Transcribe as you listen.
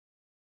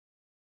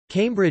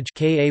Cambridge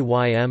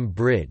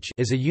Bridge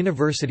is a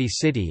university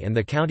city and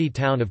the county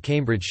town of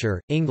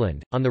Cambridgeshire,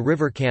 England, on the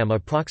River Cam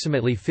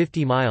approximately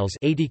 50 miles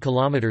 80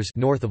 kilometers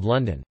north of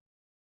London.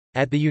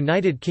 At the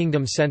United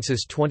Kingdom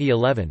Census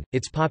 2011,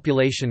 its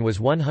population was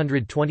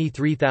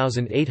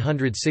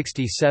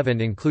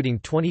 123,867 including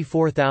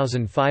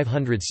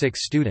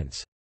 24,506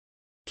 students.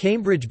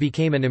 Cambridge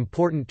became an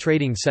important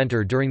trading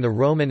centre during the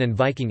Roman and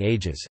Viking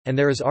ages, and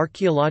there is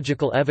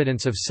archaeological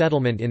evidence of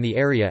settlement in the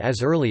area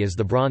as early as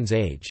the Bronze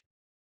Age.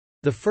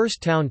 The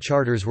first town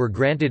charters were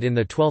granted in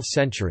the 12th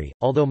century,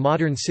 although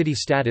modern city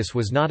status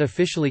was not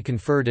officially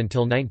conferred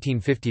until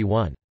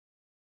 1951.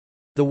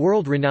 The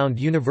world-renowned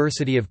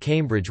University of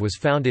Cambridge was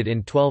founded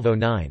in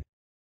 1209.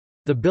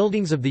 The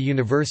buildings of the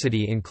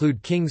university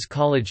include King's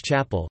College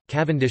Chapel,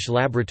 Cavendish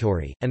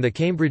Laboratory, and the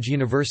Cambridge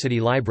University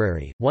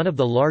Library, one of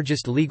the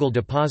largest legal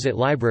deposit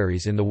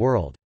libraries in the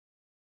world.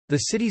 The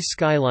city's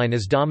skyline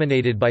is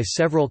dominated by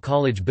several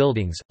college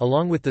buildings,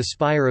 along with the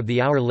spire of the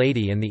Our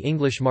Lady and the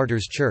English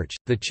Martyrs' Church,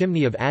 the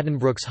chimney of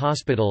Addenbrooke's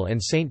Hospital and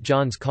St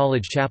John's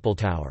College Chapel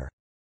Tower.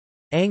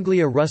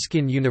 Anglia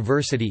Ruskin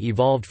University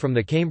evolved from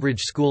the Cambridge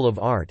School of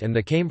Art and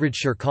the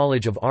Cambridgeshire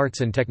College of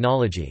Arts and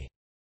Technology.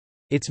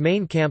 Its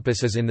main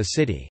campus is in the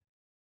city.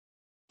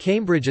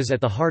 Cambridge is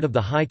at the heart of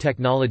the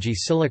high-technology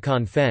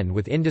Silicon Fen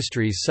with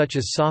industries such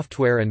as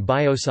software and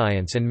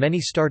bioscience and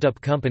many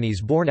startup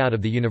companies born out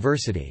of the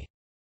university.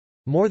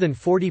 More than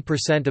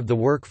 40% of the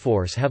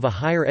workforce have a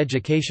higher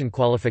education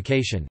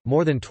qualification,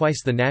 more than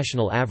twice the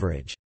national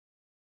average.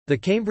 The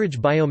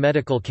Cambridge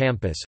Biomedical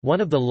Campus, one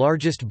of the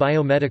largest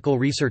biomedical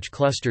research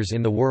clusters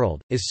in the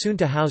world, is soon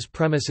to house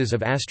premises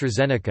of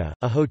AstraZeneca,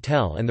 a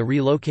hotel and the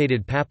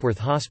relocated Papworth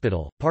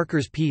Hospital.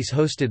 Parker's Piece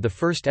hosted the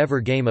first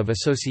ever game of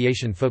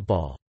association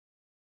football.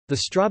 The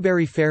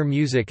Strawberry Fair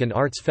Music and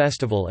Arts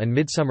Festival and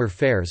Midsummer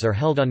Fairs are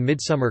held on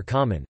Midsummer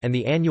Common, and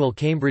the annual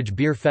Cambridge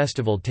Beer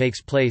Festival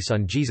takes place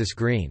on Jesus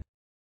Green.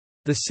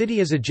 The city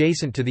is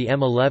adjacent to the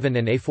M11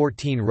 and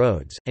A14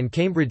 roads, and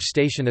Cambridge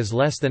Station is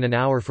less than an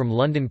hour from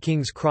London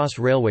King's Cross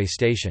railway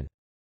station.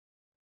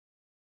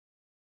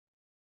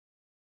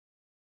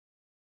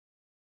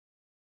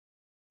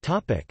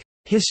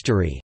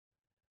 History.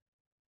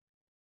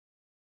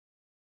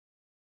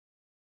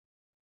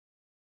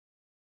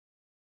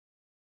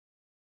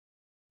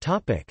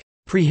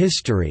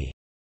 Prehistory.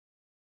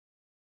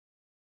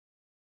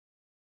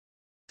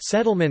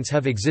 Settlements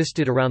have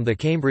existed around the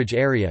Cambridge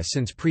area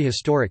since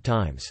prehistoric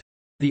times.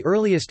 The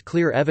earliest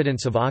clear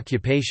evidence of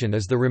occupation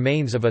is the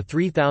remains of a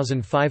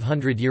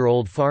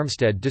 3,500-year-old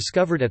farmstead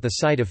discovered at the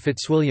site of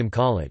Fitzwilliam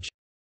College.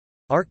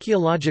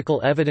 Archaeological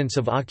evidence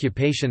of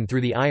occupation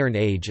through the Iron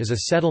Age is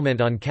a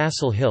settlement on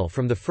Castle Hill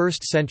from the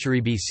 1st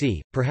century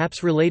BC,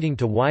 perhaps relating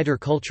to wider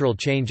cultural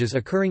changes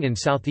occurring in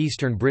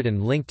southeastern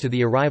Britain linked to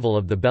the arrival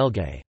of the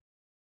Belgae.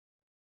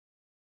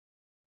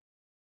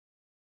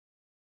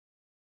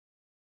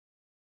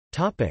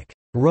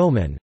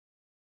 Roman.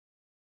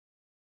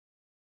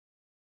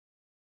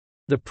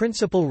 The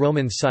principal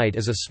Roman site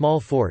is a small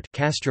fort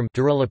Castrum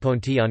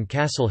Durelaponti on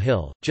Castle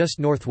Hill, just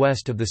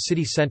northwest of the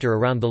city centre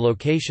around the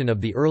location of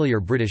the earlier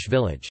British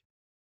village.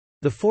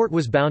 The fort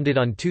was bounded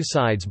on two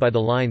sides by the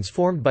lines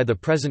formed by the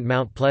present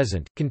Mount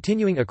Pleasant,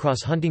 continuing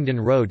across Huntingdon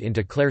Road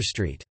into Clare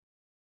Street.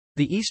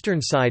 The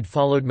eastern side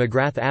followed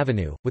McGrath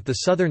Avenue, with the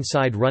southern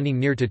side running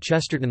near to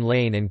Chesterton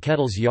Lane and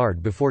Kettle's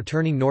Yard before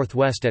turning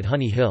northwest at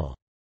Honey Hill.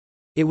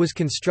 It was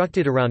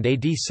constructed around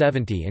AD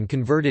 70 and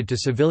converted to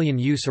civilian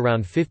use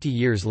around 50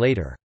 years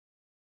later.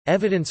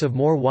 Evidence of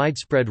more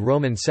widespread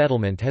Roman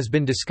settlement has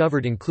been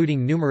discovered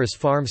including numerous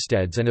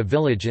farmsteads and a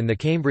village in the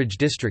Cambridge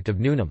district of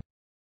Newnham.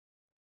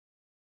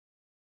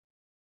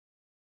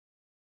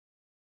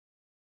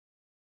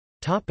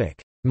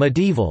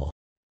 Medieval.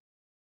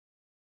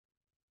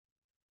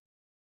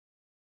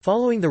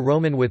 Following the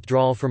Roman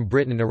withdrawal from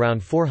Britain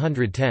around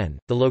 410,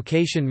 the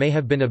location may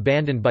have been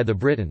abandoned by the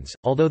Britons,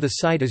 although the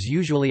site is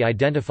usually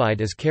identified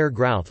as Cair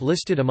Grawth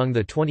listed among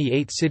the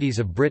 28 cities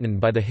of Britain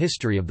by the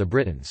History of the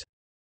Britons.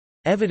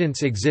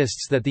 Evidence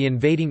exists that the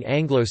invading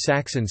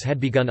Anglo-Saxons had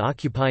begun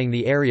occupying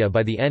the area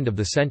by the end of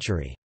the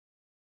century.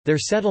 Their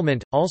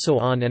settlement, also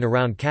on and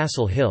around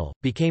Castle Hill,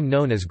 became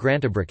known as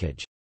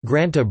Grantabridge.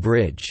 Granta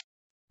Bridge.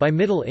 By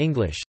Middle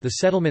English, the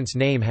settlement's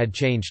name had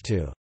changed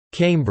to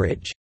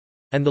Cambridge,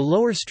 and the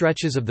lower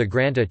stretches of the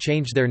Granta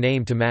changed their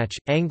name to match.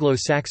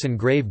 Anglo-Saxon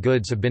grave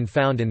goods have been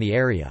found in the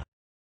area.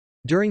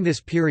 During this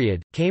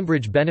period,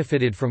 Cambridge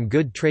benefited from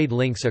good trade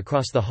links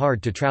across the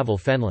hard-to-travel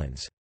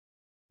fenlands.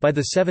 By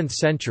the 7th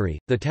century,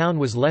 the town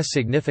was less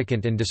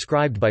significant and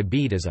described by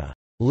Bede as a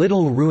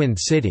little ruined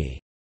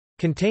city,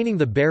 containing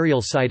the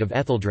burial site of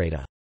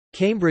Etheldreda.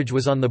 Cambridge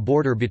was on the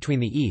border between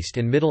the East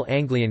and Middle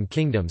Anglian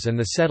kingdoms and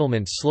the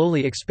settlement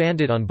slowly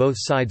expanded on both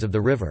sides of the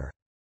river.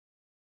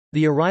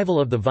 The arrival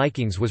of the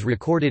Vikings was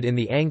recorded in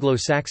the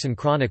Anglo-Saxon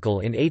Chronicle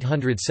in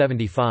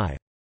 875.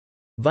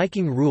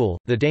 Viking rule,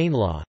 the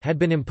Danelaw, had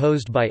been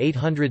imposed by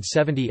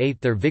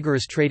 878. Their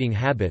vigorous trading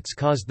habits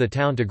caused the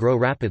town to grow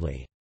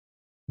rapidly.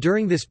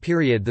 During this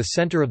period the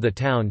centre of the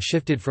town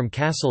shifted from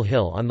Castle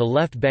Hill on the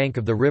left bank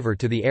of the river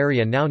to the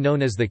area now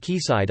known as the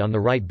quayside on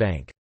the right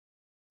bank.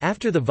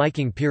 After the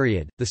Viking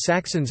period, the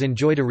Saxons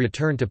enjoyed a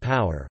return to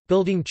power,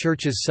 building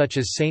churches such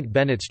as St.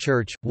 Benet's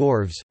Church,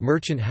 wharves,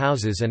 merchant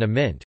houses and a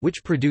mint,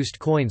 which produced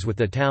coins with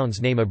the town's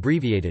name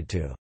abbreviated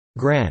to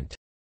Grant.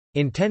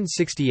 In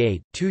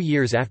 1068, 2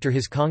 years after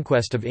his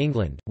conquest of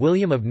England,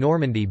 William of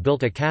Normandy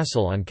built a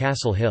castle on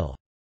Castle Hill.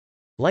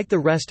 Like the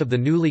rest of the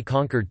newly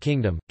conquered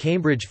kingdom,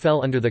 Cambridge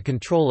fell under the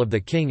control of the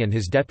king and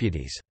his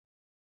deputies.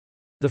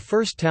 The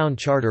first town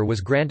charter was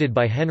granted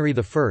by Henry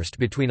I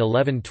between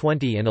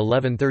 1120 and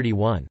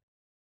 1131.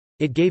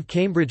 It gave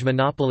Cambridge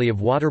monopoly of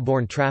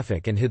waterborne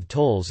traffic and hithe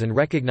tolls and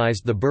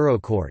recognised the borough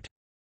court.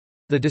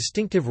 The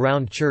distinctive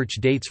round church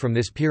dates from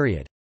this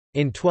period.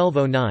 In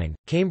 1209,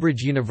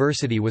 Cambridge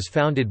University was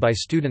founded by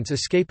students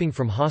escaping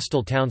from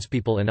hostile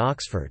townspeople in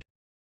Oxford.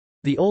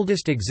 The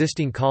oldest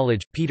existing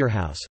college,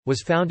 Peterhouse,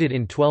 was founded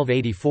in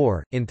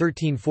 1284. In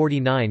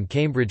 1349,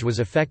 Cambridge was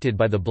affected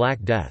by the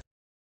Black Death.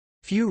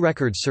 Few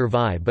records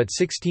survive, but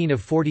 16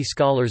 of 40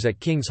 scholars at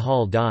King's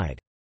Hall died.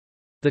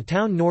 The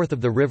town north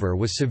of the river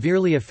was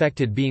severely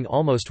affected, being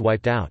almost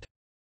wiped out.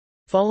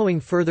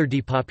 Following further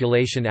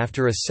depopulation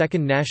after a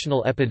second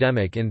national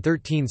epidemic in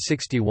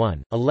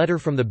 1361, a letter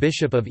from the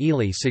Bishop of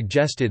Ely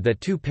suggested that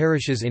 2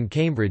 parishes in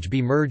Cambridge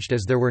be merged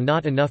as there were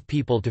not enough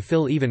people to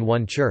fill even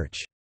one church.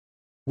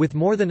 With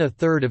more than a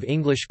third of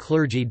English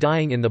clergy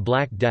dying in the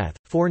Black Death,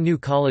 4 new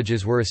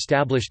colleges were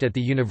established at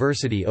the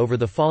university over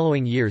the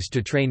following years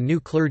to train new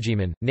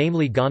clergymen,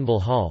 namely Gonville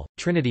Hall,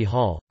 Trinity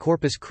Hall,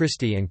 Corpus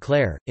Christi and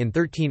Clare. In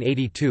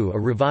 1382 a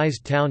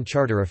revised town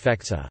charter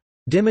effects a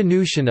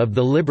diminution of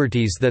the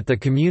liberties that the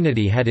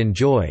community had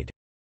enjoyed,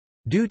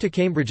 due to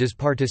Cambridge's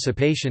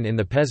participation in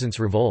the Peasants'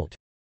 Revolt.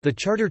 The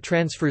charter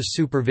transfers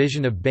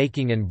supervision of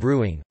baking and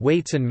brewing,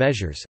 weights and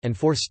measures, and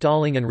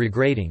forestalling and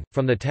regrading,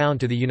 from the town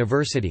to the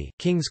university.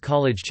 King's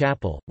College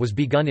Chapel was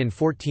begun in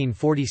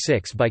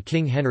 1446 by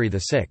King Henry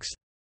VI.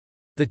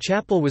 The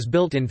chapel was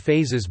built in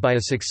phases by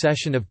a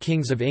succession of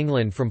kings of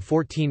England from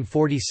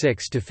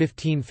 1446 to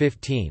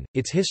 1515,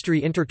 its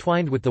history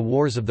intertwined with the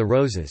Wars of the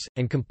Roses,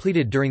 and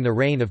completed during the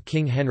reign of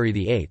King Henry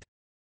VIII.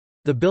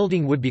 The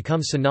building would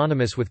become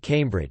synonymous with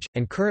Cambridge,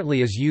 and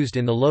currently is used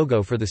in the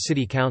logo for the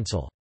City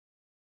Council.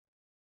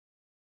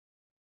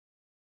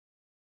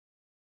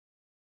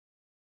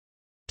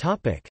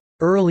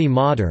 Early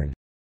modern.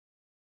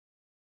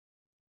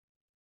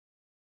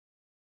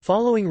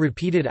 Following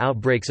repeated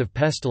outbreaks of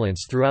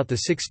pestilence throughout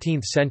the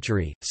 16th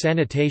century,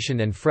 sanitation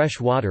and fresh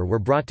water were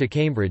brought to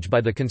Cambridge by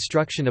the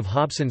construction of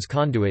Hobson's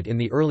Conduit in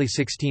the early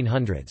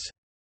 1600s.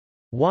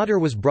 Water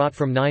was brought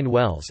from 9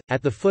 wells,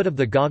 at the foot of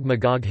the Gog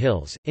Magog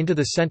Hills, into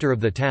the centre of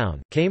the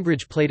town.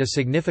 Cambridge played a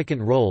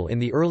significant role in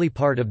the early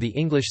part of the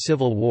English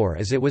Civil War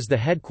as it was the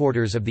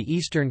headquarters of the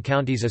Eastern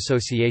Counties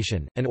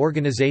Association, an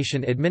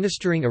organisation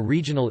administering a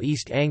regional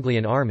East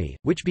Anglian army,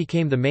 which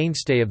became the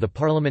mainstay of the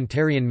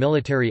parliamentarian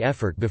military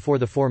effort before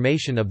the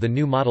formation of the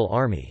new model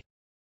army.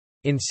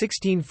 In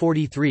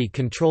 1643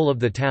 control of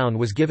the town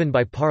was given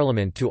by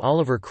Parliament to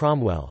Oliver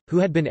Cromwell, who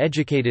had been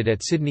educated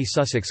at Sydney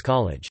Sussex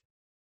College.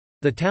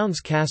 The town's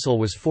castle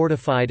was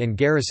fortified and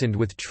garrisoned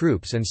with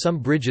troops and some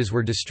bridges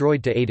were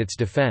destroyed to aid its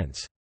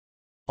defence.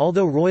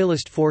 Although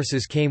Royalist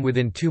forces came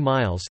within 2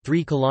 miles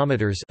 (3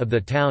 kilometers) of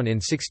the town in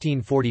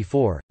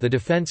 1644, the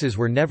defences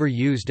were never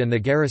used and the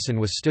garrison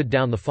was stood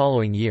down the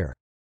following year.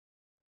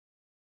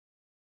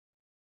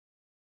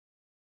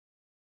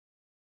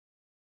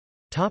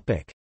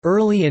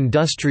 Early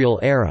industrial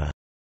era.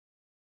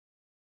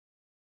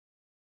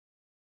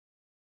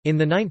 In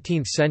the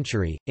 19th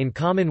century, in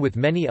common with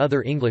many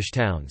other English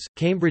towns,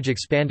 Cambridge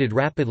expanded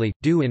rapidly,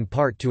 due in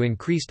part to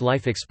increased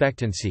life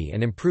expectancy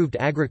and improved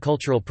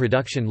agricultural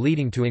production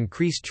leading to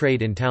increased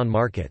trade in town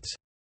markets.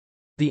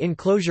 The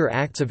Enclosure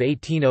Acts of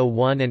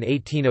 1801 and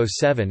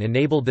 1807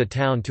 enabled the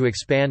town to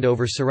expand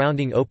over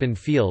surrounding open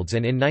fields,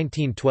 and in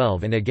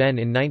 1912 and again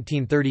in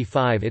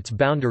 1935 its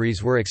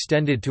boundaries were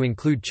extended to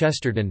include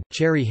Chesterton,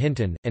 Cherry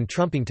Hinton, and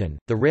Trumpington.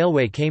 The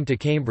railway came to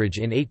Cambridge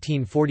in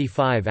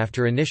 1845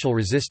 after initial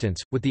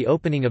resistance, with the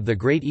opening of the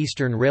Great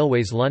Eastern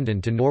Railway's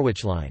London to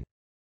Norwich line.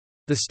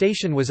 The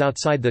station was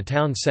outside the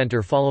town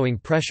centre following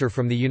pressure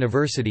from the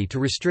university to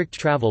restrict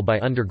travel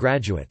by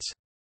undergraduates.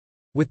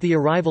 With the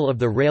arrival of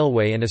the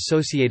railway and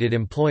associated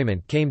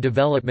employment came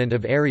development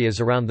of areas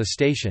around the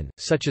station,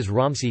 such as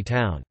Romsey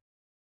Town.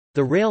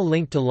 The rail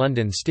link to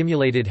London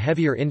stimulated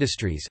heavier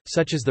industries,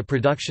 such as the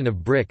production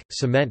of brick,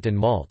 cement and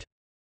malt.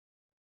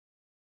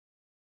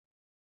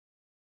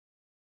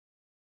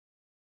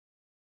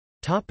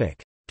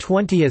 Topic: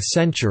 20th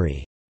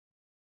century.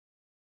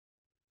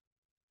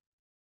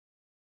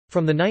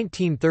 From the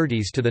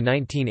 1930s to the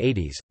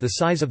 1980s, the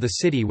size of the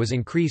city was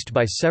increased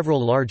by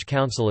several large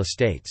council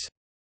estates.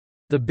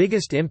 The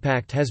biggest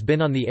impact has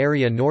been on the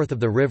area north of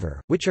the river,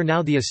 which are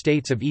now the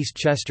estates of East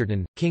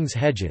Chesterton, King's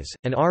Hedges,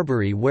 and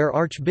Arbury, where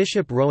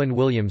Archbishop Rowan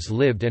Williams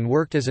lived and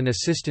worked as an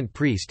assistant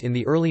priest in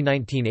the early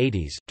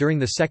 1980s. During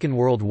the Second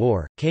World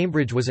War,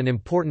 Cambridge was an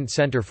important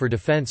centre for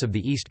defence of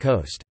the East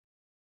Coast.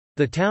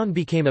 The town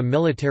became a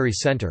military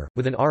centre,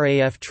 with an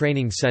RAF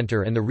training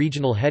centre and the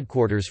regional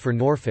headquarters for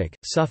Norfolk,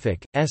 Suffolk,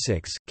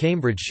 Essex,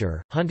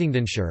 Cambridgeshire,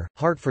 Huntingdonshire,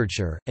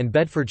 Hertfordshire, and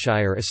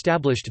Bedfordshire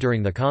established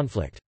during the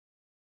conflict.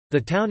 The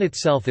town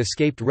itself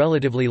escaped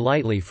relatively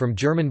lightly from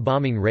German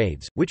bombing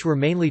raids, which were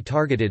mainly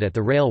targeted at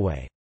the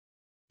railway.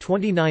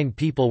 29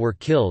 people were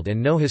killed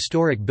and no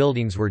historic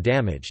buildings were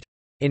damaged.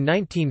 In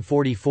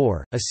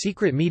 1944, a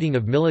secret meeting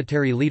of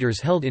military leaders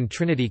held in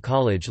Trinity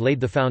College laid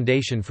the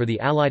foundation for the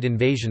Allied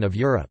invasion of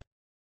Europe.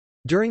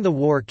 During the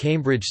war,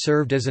 Cambridge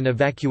served as an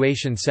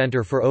evacuation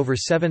centre for over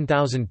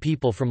 7,000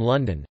 people from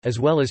London, as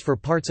well as for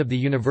parts of the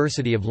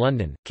University of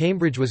London.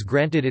 Cambridge was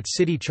granted its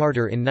city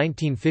charter in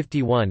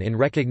 1951 in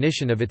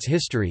recognition of its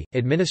history,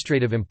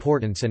 administrative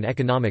importance, and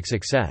economic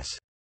success.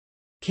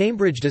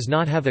 Cambridge does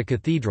not have a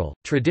cathedral,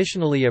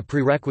 traditionally a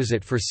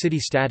prerequisite for city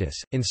status,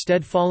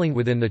 instead falling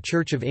within the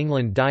Church of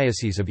England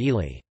Diocese of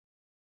Ely.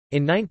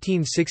 In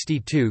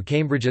 1962,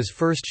 Cambridge's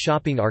first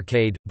shopping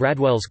arcade,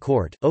 Bradwell's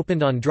Court,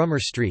 opened on Drummer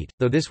Street,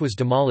 though this was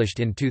demolished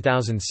in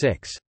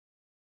 2006.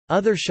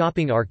 Other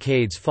shopping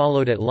arcades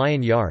followed at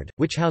Lion Yard,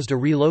 which housed a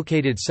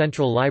relocated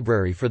central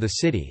library for the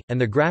city, and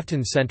the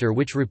Grafton Centre,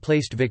 which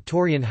replaced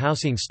Victorian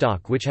housing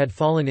stock which had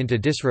fallen into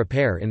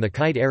disrepair in the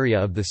Kite area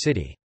of the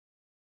city.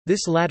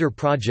 This latter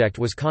project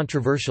was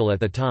controversial at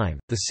the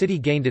time. The city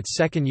gained its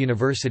second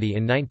university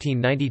in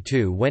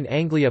 1992 when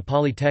Anglia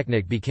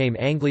Polytechnic became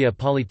Anglia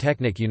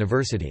Polytechnic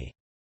University.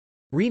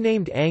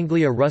 Renamed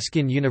Anglia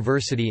Ruskin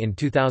University in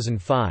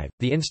 2005,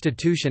 the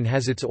institution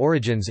has its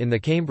origins in the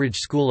Cambridge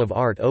School of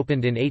Art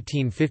opened in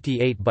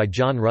 1858 by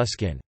John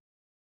Ruskin.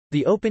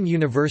 The Open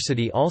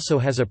University also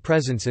has a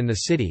presence in the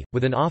city,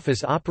 with an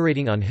office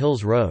operating on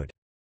Hills Road.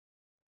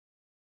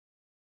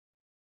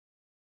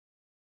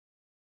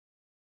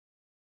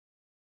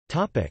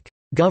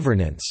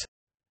 Governance.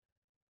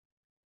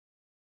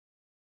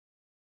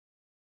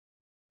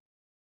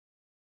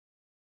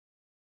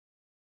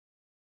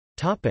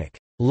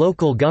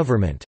 Local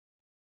government.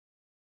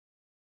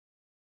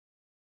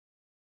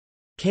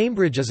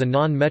 Cambridge is a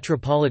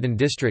non-metropolitan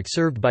district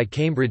served by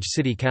Cambridge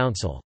City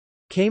Council.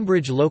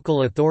 Cambridge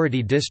Local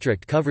Authority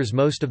District covers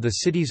most of the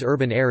city's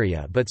urban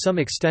area, but some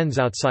extends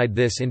outside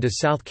this into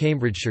South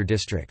Cambridgeshire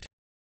District.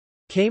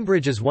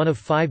 Cambridge is one of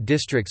 5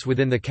 districts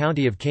within the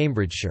county of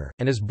Cambridgeshire,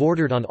 and is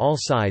bordered on all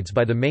sides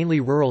by the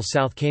mainly rural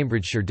South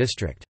Cambridgeshire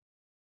district.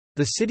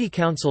 The City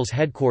Council's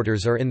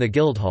headquarters are in the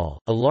Guildhall,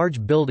 a large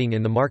building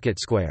in the Market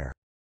Square.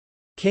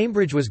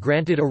 Cambridge was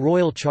granted a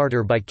royal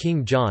charter by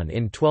King John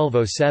in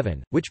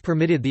 1207, which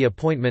permitted the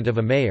appointment of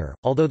a mayor,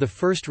 although the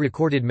first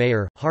recorded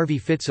mayor, Harvey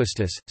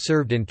Fitzeustace,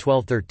 served in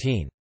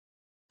 1213.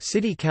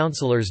 City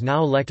councillors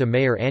now elect a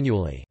mayor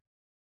annually.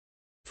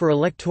 For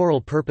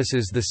electoral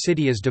purposes, the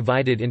city is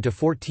divided into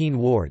 14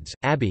 wards: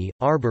 Abbey,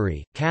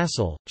 Arbury,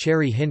 Castle,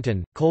 Cherry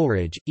Hinton,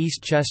 Coleridge,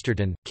 East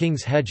Chesterton,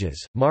 King's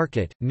Hedges,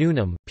 Market,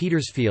 Newnham,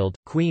 Petersfield,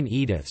 Queen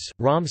Edith's,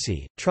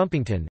 Romsey,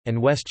 Trumpington,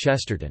 and West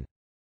Chesterton.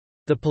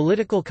 The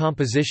political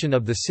composition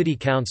of the City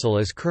Council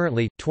is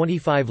currently,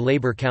 25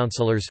 Labour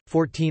councillors,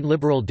 14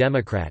 Liberal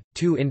Democrat,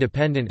 2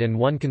 Independent and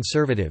 1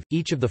 Conservative.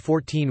 Each of the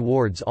 14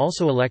 wards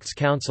also elects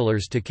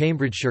councillors to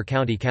Cambridgeshire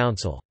County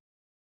Council.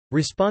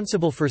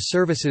 Responsible for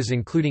services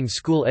including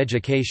school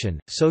education,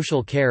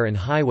 social care and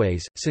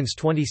highways, since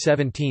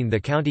 2017 the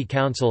County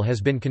Council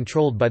has been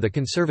controlled by the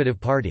Conservative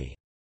Party.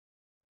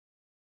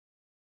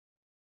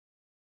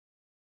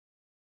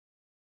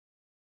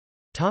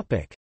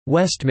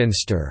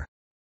 Westminster.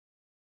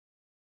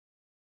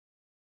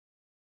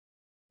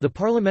 The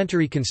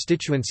parliamentary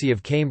constituency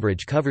of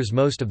Cambridge covers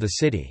most of the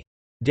city.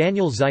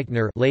 Daniel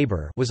Zeichner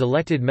Labour was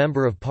elected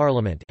Member of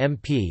Parliament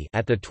 (MP)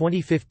 at the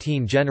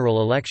 2015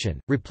 general election,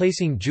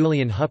 replacing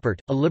Julian Huppert,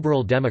 a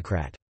Liberal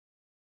Democrat.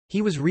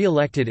 He was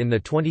re-elected in the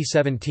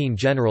 2017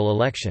 general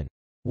election.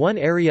 One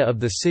area of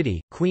the city,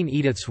 Queen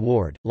Edith's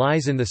ward,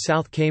 lies in the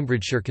South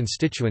Cambridgeshire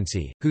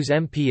constituency, whose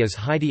MP is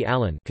Heidi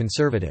Allen,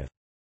 Conservative.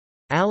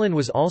 Allen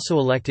was also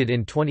elected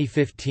in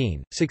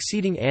 2015,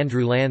 succeeding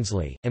Andrew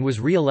Lansley, and was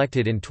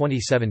re-elected in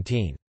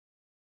 2017.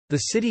 The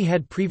city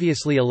had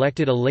previously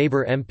elected a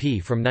Labour MP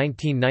from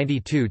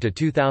 1992 to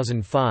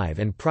 2005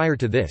 and prior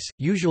to this,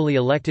 usually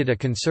elected a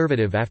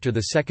Conservative after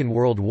the Second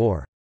World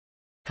War.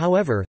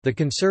 However, the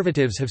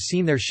Conservatives have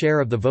seen their share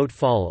of the vote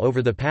fall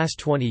over the past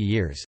 20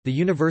 years. The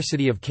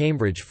University of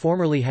Cambridge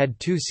formerly had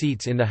 2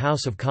 seats in the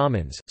House of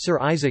Commons. Sir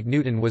Isaac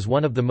Newton was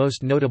one of the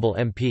most notable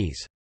MPs.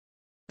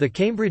 The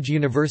Cambridge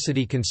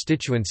University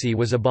constituency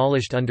was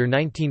abolished under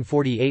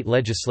 1948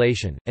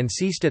 legislation, and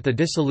ceased at the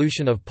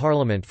dissolution of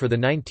Parliament for the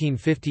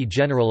 1950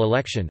 general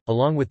election,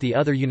 along with the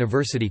other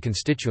university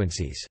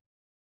constituencies.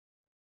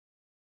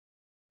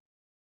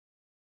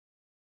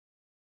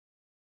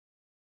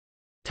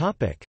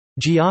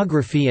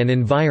 Geography and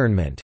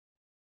environment.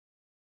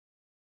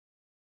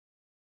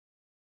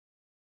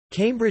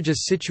 Cambridge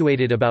is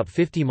situated about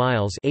 50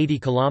 miles 80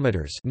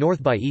 kilometers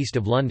north by east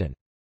of London.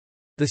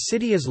 The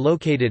city is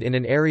located in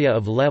an area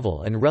of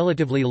level and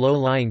relatively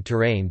low-lying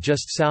terrain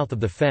just south of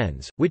the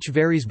Fens, which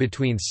varies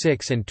between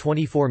 6 and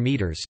 24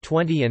 metres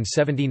 20 and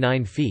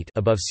 79 feet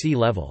above sea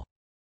level.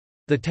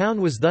 The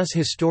town was thus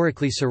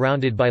historically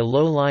surrounded by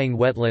low-lying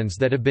wetlands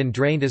that have been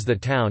drained as the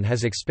town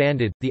has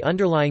expanded. The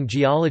underlying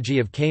geology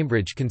of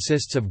Cambridge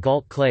consists of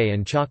gault clay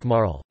and chalk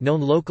marl,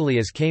 known locally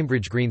as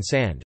Cambridge green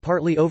sand,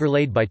 partly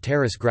overlaid by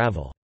terrace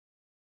gravel.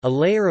 A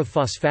layer of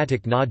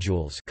phosphatic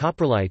nodules,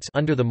 coprolites,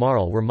 under the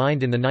marl were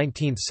mined in the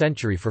 19th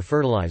century for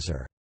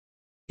fertilizer.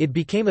 It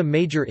became a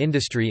major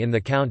industry in the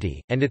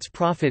county, and its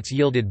profits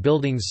yielded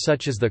buildings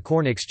such as the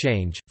Corn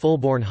Exchange,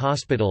 Fulbourn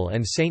Hospital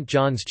and St.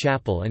 John's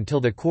Chapel until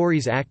the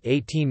Quarries Act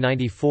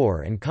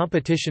 1894 and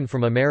competition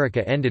from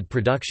America ended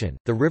production.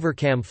 The River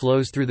Cam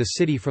flows through the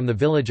city from the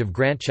village of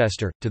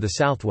Grantchester, to the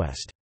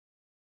southwest.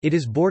 It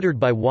is bordered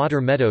by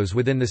water meadows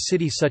within the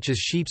city such as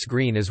Sheep's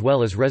Green as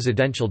well as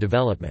residential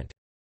development.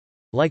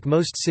 Like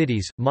most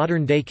cities,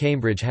 modern-day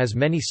Cambridge has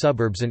many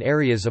suburbs and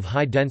areas of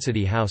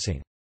high-density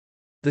housing.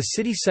 The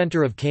city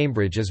centre of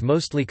Cambridge is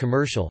mostly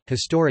commercial,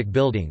 historic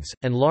buildings,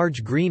 and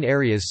large green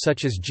areas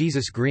such as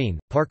Jesus Green,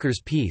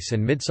 Parker's Piece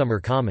and Midsummer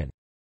Common.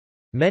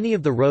 Many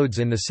of the roads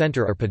in the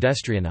centre are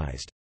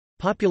pedestrianised.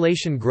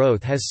 Population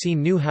growth has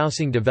seen new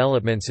housing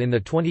developments in the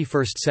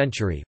 21st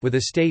century, with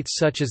estates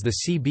such as the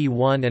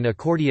CB1 and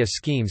Accordia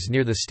schemes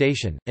near the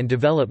station, and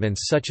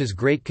developments such as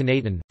Great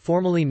Canayton,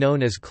 formerly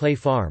known as Clay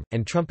Farm,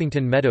 and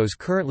Trumpington Meadows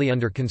currently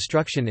under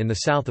construction in the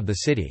south of the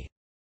city.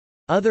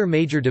 Other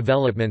major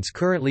developments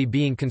currently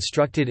being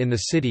constructed in the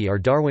city are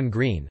Darwin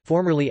Green,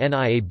 formerly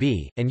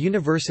NIAB, and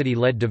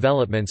university-led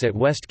developments at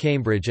West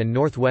Cambridge and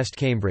North West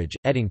Cambridge,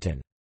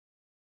 Eddington.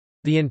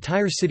 The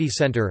entire city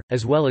centre,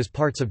 as well as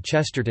parts of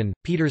Chesterton,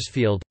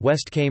 Petersfield,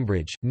 West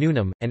Cambridge,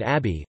 Newnham, and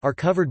Abbey, are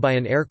covered by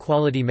an air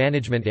quality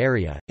management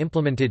area,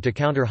 implemented to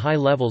counter high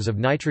levels of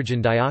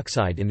nitrogen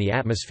dioxide in the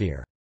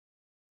atmosphere.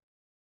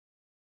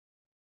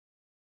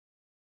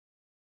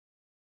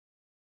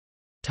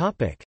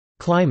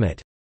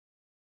 Climate.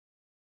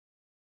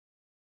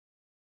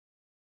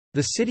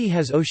 The city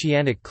has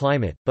oceanic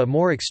climate, but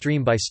more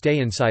extreme by Stay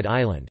Inside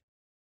Island.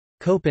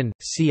 Köppen,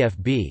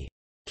 CFB.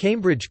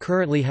 Cambridge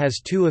currently has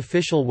two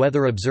official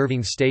weather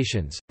observing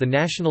stations, the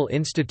National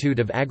Institute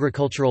of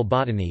Agricultural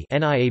Botany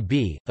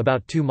 (NIAB),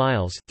 about 2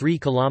 miles (3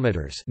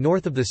 kilometers)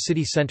 north of the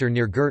city centre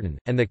near Girton,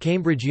 and the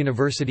Cambridge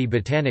University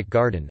Botanic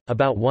Garden,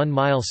 about 1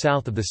 mile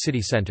south of the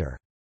city centre.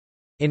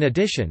 In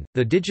addition,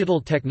 the Digital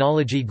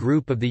Technology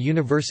Group of the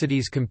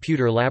university's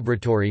computer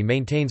laboratory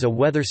maintains a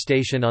weather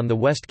station on the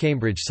West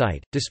Cambridge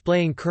site,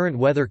 displaying current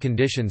weather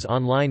conditions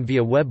online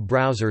via web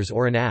browsers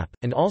or an app,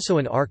 and also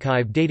an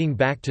archive dating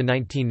back to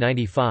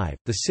 1995.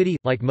 The city,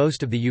 like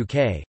most of the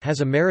UK,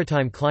 has a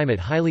maritime climate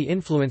highly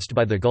influenced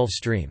by the Gulf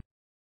Stream.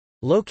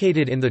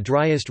 Located in the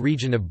driest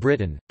region of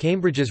Britain,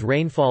 Cambridge's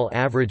rainfall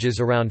averages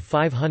around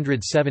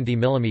 570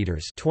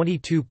 mm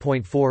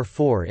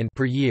 (22.44 in)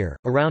 per year,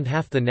 around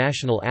half the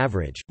national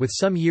average, with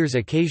some years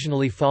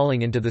occasionally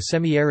falling into the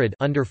semi-arid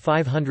under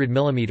 500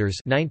 mm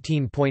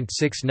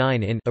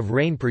 (19.69 in) of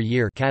rain per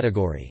year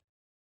category.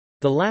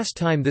 The last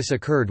time this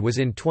occurred was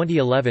in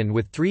 2011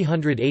 with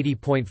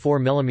 380.4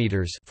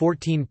 mm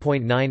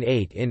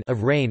 (14.98 in)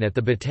 of rain at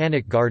the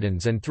Botanic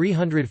Gardens and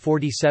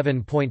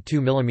 347.2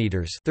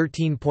 mm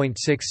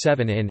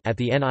 (13.67 in) at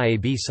the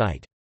NIAB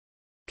site.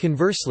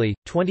 Conversely,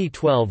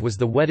 2012 was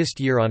the wettest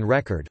year on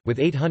record, with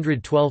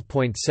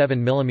 812.7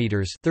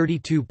 mm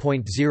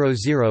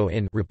 (32.00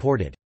 in)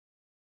 reported.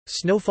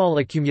 Snowfall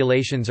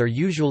accumulations are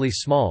usually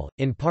small,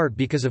 in part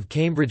because of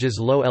Cambridge's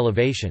low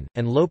elevation,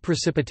 and low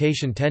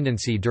precipitation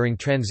tendency during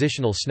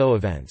transitional snow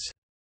events.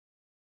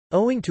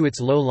 Owing to its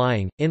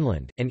low-lying,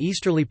 inland, and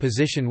easterly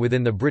position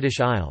within the British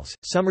Isles,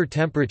 summer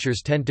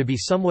temperatures tend to be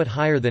somewhat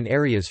higher than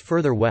areas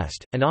further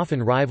west, and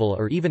often rival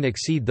or even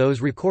exceed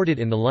those recorded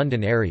in the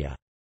London area.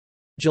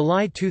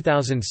 July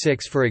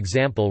 2006 for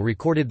example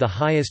recorded the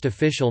highest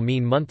official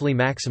mean monthly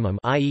maximum,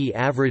 i.e.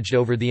 averaged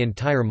over the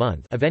entire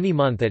month, of any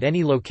month at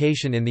any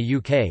location in the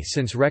UK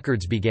since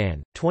records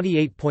began,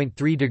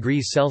 28.3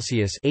 degrees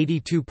Celsius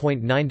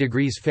 (82.9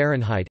 degrees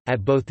Fahrenheit),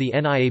 at both the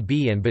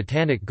NIAB and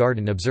Botanic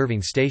Garden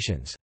observing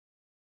stations.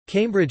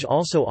 Cambridge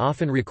also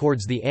often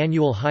records the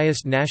annual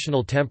highest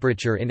national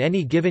temperature in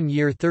any given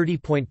year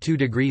 30.2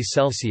 degrees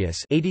Celsius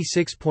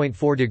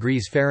 (86.4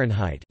 degrees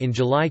Fahrenheit) in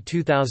July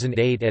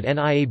 2008 at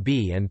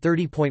NIAB and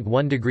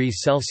 30.1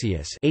 degrees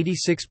Celsius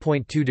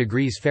 (86.2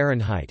 degrees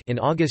Fahrenheit) in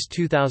August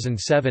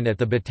 2007 at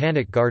the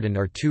Botanic Garden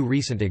are two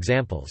recent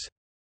examples.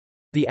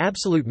 The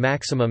absolute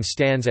maximum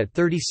stands at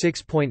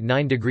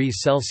 36.9 degrees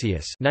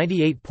Celsius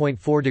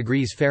 (98.4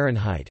 degrees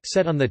Fahrenheit)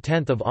 set on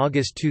 10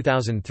 August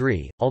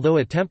 2003, although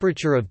a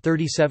temperature of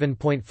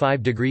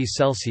 37.5 degrees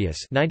Celsius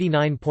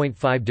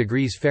 (99.5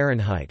 degrees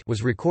Fahrenheit)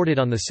 was recorded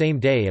on the same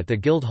day at the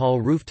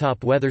Guildhall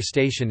rooftop weather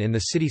station in the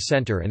city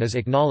centre and is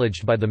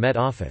acknowledged by the Met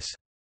Office.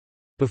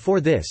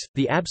 Before this,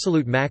 the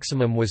absolute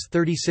maximum was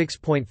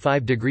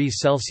 36.5 degrees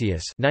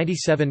Celsius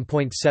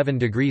 (97.7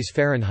 degrees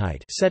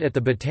Fahrenheit) set at the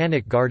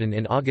Botanic Garden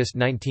in August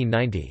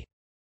 1990.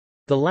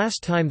 The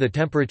last time the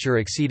temperature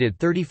exceeded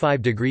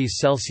 35 degrees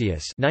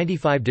Celsius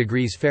 (95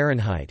 degrees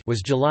Fahrenheit)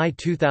 was July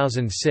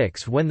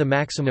 2006, when the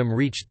maximum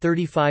reached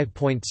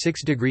 35.6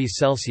 degrees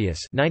Celsius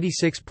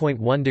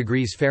 (96.1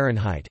 degrees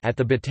Fahrenheit) at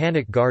the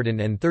Botanic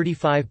Garden and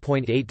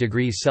 35.8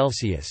 degrees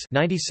Celsius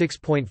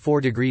 (96.4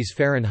 degrees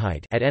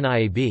Fahrenheit) at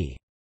NIAB.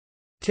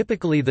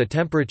 Typically the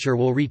temperature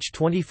will reach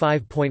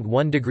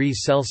 25.1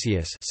 degrees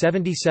Celsius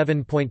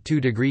 (77.2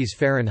 degrees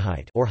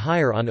Fahrenheit) or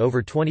higher on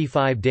over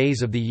 25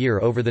 days of the year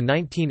over the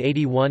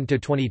 1981 to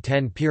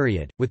 2010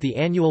 period, with the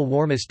annual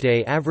warmest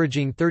day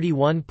averaging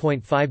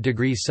 31.5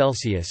 degrees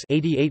Celsius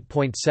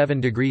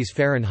 (88.7 degrees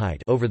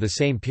Fahrenheit) over the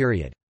same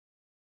period.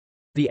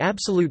 The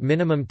absolute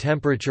minimum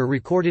temperature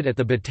recorded at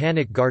the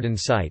Botanic Garden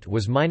site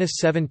was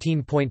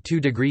 -17.2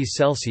 degrees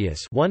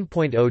Celsius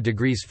 (1.0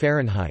 degrees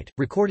Fahrenheit),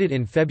 recorded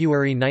in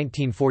February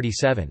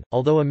 1947,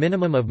 although a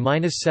minimum of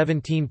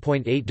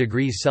 -17.8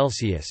 degrees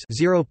Celsius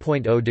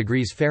 (0.0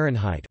 degrees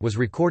Fahrenheit) was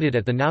recorded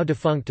at the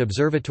now-defunct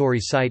observatory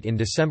site in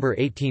December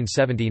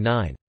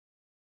 1879.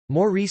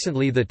 More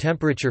recently the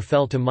temperature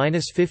fell to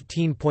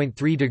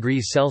 -15.3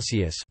 degrees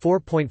Celsius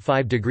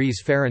 (4.5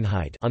 degrees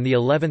Fahrenheit) on the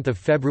 11th of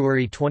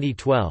February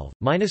 2012,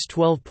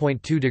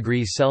 -12.2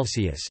 degrees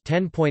Celsius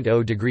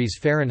 (10.0 degrees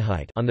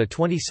Fahrenheit) on the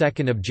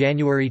 22nd of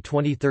January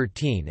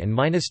 2013 and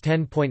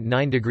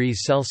 -10.9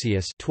 degrees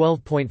Celsius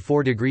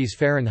 (12.4 degrees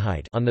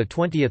Fahrenheit) on the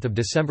 20th of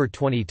December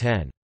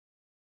 2010.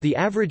 The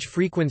average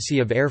frequency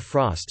of air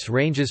frosts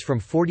ranges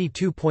from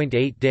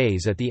 42.8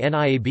 days at the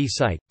NIAB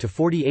site, to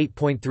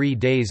 48.3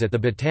 days at the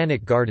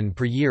Botanic Garden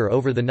per year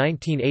over the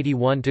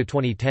 1981 to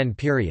 2010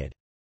 period.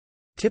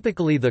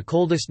 Typically the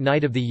coldest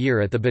night of the year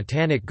at the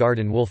Botanic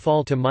Garden will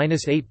fall to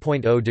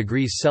 -8.0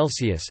 degrees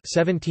Celsius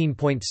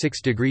 (17.6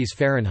 degrees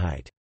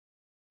Fahrenheit).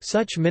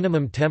 Such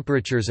minimum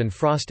temperatures and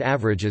frost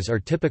averages are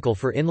typical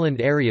for inland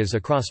areas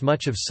across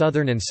much of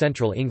southern and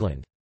central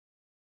England.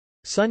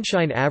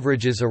 Sunshine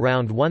averages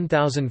around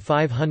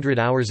 1,500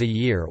 hours a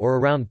year, or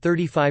around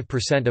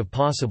 35% of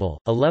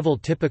possible, a level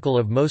typical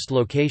of most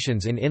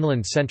locations in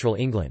inland central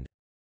England.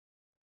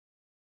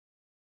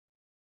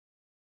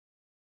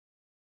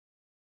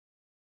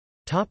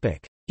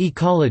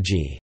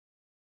 Ecology.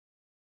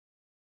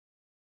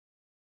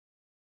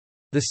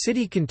 The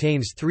city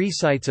contains 3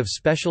 sites of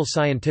special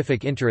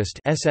scientific interest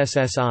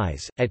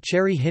SSSIs, at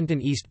Cherry Hinton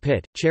East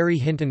Pit, Cherry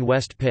Hinton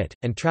West Pit,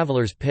 and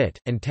Travellers Pit,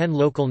 and 10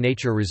 local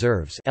nature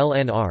reserves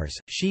LNRs,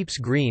 Sheep's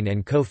Green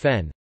and Co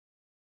Fen,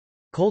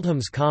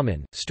 Coldham's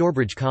Common,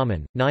 Storebridge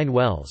Common, 9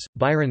 Wells,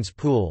 Byron's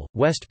Pool,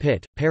 West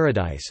Pit,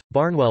 Paradise,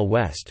 Barnwell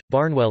West,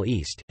 Barnwell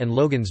East, and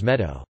Logan's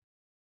Meadow.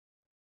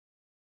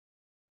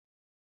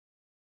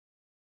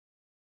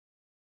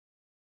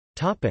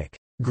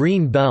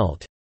 Green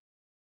Belt.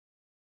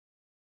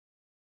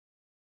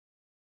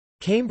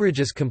 Cambridge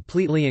is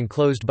completely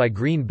enclosed by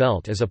Green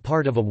Belt as a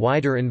part of a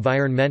wider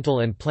environmental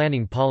and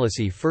planning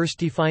policy first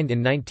defined in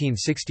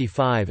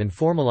 1965 and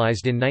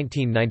formalised in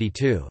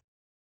 1992.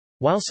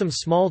 While some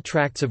small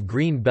tracts of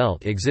Green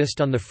Belt exist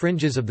on the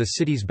fringes of the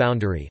city's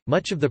boundary,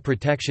 much of the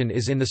protection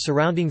is in the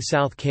surrounding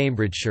South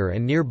Cambridgeshire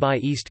and nearby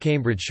East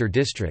Cambridgeshire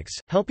districts,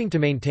 helping to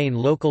maintain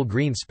local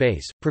green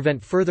space,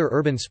 prevent further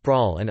urban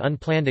sprawl and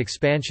unplanned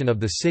expansion of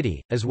the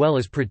city, as well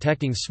as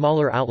protecting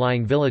smaller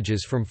outlying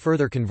villages from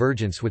further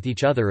convergence with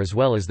each other as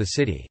well as the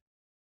city.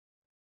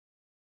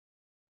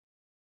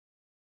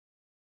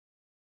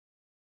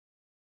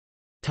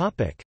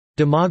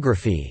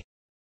 Demography.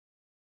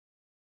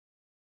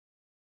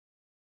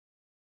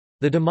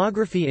 The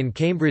demography in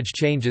Cambridge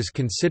changes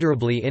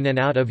considerably in and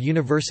out of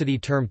university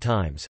term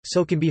times,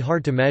 so can be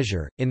hard to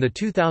measure. In the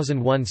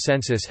 2001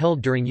 census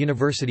held during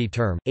university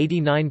term,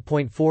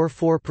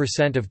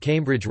 89.44% of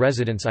Cambridge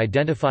residents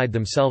identified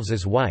themselves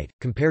as white,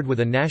 compared with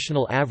a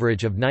national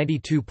average of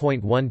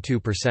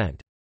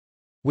 92.12%.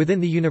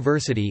 Within the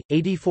university,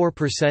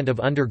 84%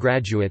 of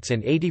undergraduates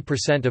and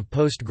 80% of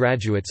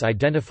postgraduates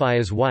identify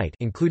as white,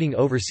 including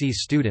overseas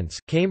students.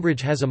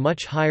 Cambridge has a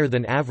much higher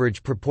than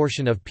average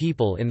proportion of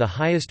people in the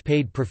highest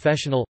paid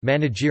professional,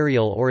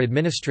 managerial or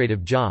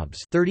administrative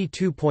jobs,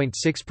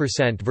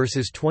 32.6%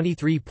 versus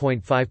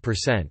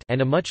 23.5%,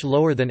 and a much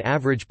lower than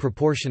average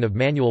proportion of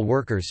manual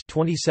workers,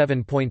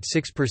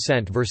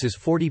 27.6% versus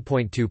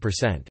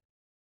 40.2%.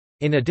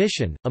 In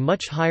addition, a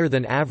much higher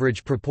than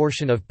average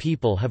proportion of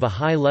people have a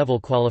high-level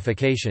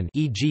qualification,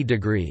 e.g.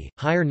 degree,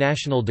 higher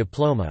national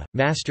diploma,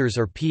 master's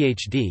or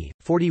PhD,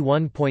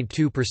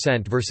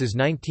 41.2% versus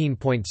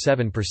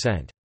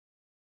 19.7%.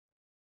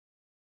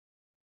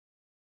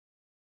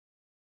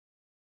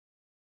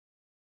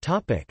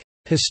 Topic: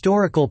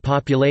 Historical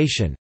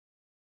population.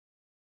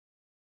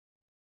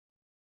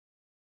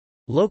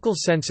 Local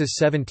census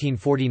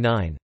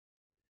 1749.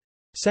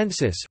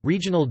 Census,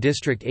 Regional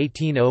District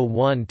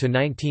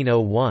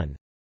 1801–1901.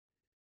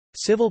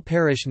 Civil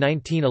Parish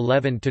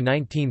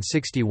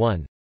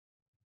 1911–1961.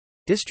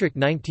 District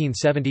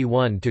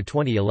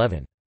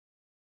 1971–2011.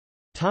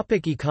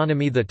 Topic: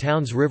 economy. The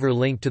town's river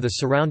link to the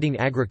surrounding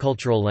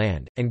agricultural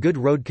land, and good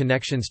road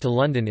connections to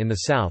London in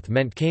the south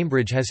meant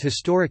Cambridge has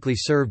historically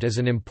served as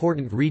an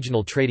important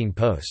regional trading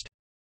post.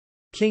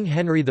 King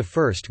Henry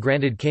I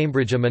granted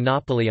Cambridge a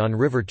monopoly on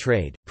river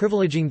trade,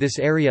 privileging this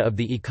area of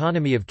the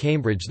economy of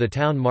Cambridge. The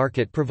town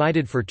market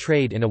provided for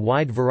trade in a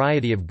wide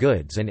variety of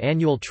goods, and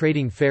annual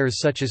trading fairs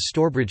such as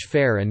Stourbridge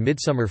Fair and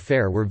Midsummer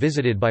Fair were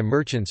visited by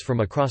merchants from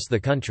across the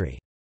country.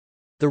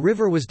 The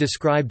river was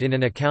described in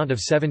an account of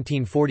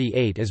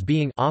 1748 as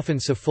being often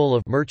so full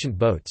of merchant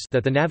boats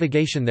that the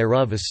navigation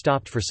thereof is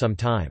stopped for some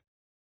time.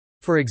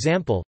 For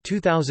example,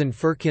 2,000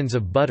 firkins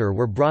of butter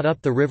were brought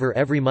up the river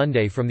every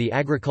Monday from the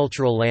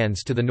agricultural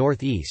lands to the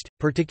northeast,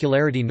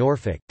 particularly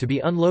Norfolk, to be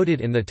unloaded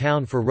in the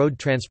town for road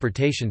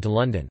transportation to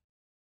London.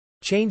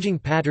 Changing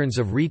patterns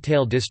of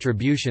retail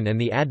distribution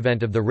and the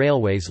advent of the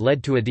railways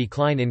led to a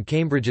decline in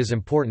Cambridge's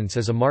importance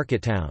as a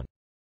market town.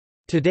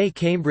 Today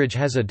Cambridge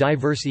has a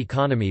diverse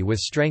economy with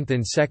strength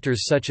in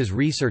sectors such as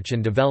research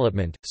and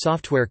development,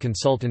 software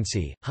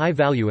consultancy,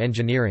 high-value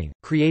engineering,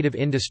 creative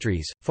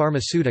industries,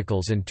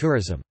 pharmaceuticals and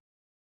tourism.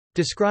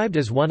 Described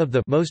as one of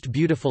the most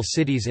beautiful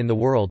cities in the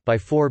world by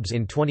Forbes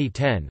in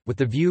 2010, with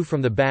the view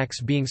from the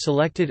Backs being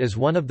selected as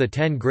one of the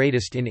 10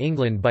 greatest in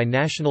England by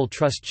National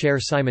Trust Chair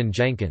Simon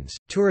Jenkins,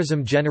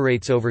 tourism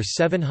generates over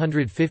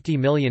 £750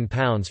 million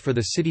for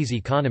the city's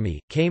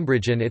economy.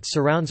 Cambridge and its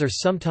surrounds are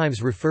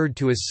sometimes referred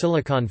to as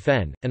Silicon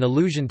Fen, an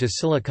allusion to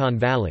Silicon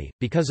Valley,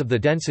 because of the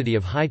density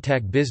of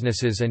high-tech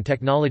businesses and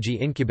technology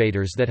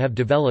incubators that have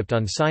developed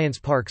on science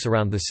parks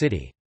around the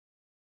city.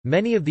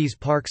 Many of these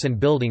parks and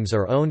buildings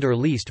are owned or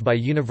leased by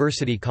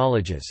university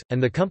colleges,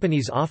 and the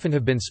companies often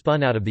have been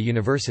spun out of the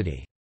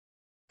university.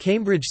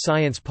 Cambridge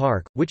Science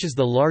Park, which is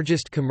the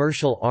largest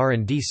commercial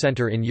R&D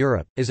centre in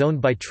Europe, is owned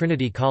by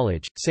Trinity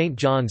College. St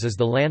John's is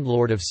the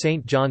landlord of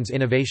St John's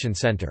Innovation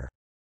Centre.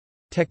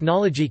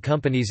 Technology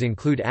companies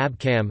include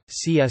Abcam,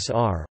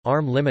 CSR,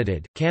 ARM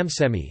Limited,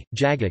 Camsemi,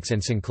 Jagex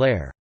and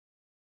Sinclair.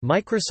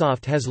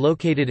 Microsoft has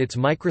located its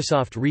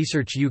Microsoft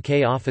Research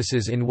UK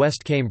offices in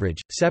West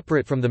Cambridge,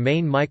 separate from the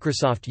main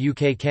Microsoft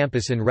UK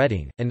campus in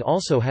Reading, and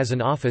also has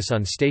an office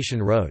on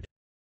Station Road.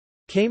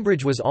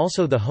 Cambridge was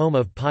also the home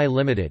of Pi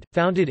Limited,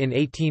 founded in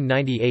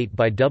 1898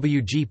 by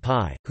W. G.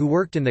 Pi, who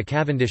worked in the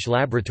Cavendish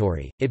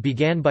Laboratory. It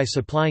began by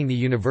supplying the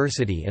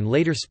university and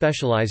later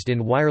specialised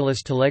in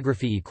wireless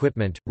telegraphy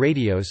equipment,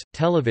 radios,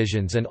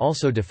 televisions and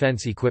also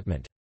defence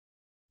equipment.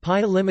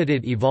 Pi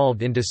Limited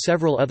evolved into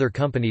several other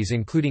companies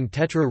including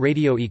Tetra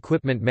radio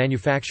equipment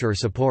manufacturer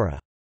Sapora.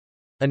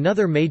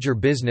 Another major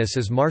business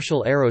is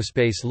Marshall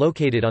Aerospace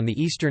located on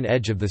the eastern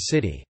edge of the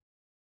city.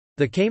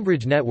 The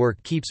Cambridge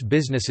network keeps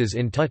businesses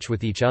in touch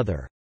with each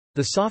other.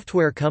 The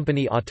software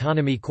company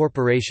Autonomy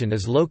Corporation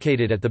is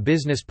located at the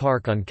business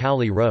park on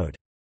Cowley Road.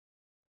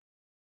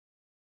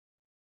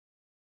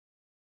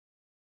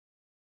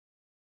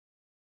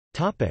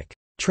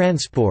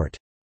 Transport.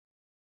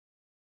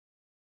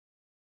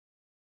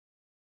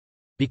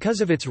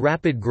 Because of its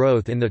rapid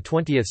growth in the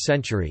 20th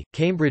century,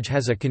 Cambridge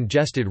has a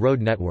congested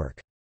road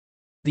network.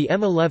 The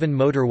M11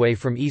 motorway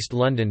from East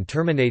London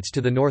terminates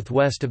to the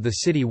northwest of the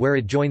city where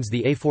it joins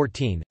the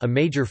A14, a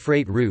major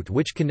freight route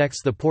which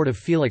connects the port of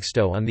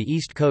Felixstowe on the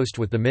east coast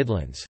with the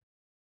Midlands.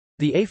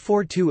 The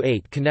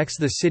A428 connects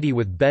the city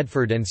with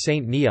Bedford and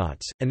St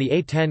Neots, and the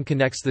A10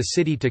 connects the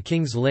city to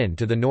King's Lynn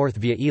to the north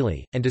via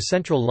Ely, and to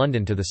central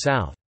London to the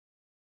south.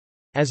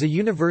 As a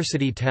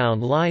university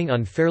town lying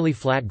on fairly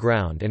flat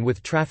ground and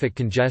with traffic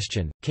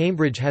congestion,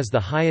 Cambridge has the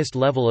highest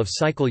level of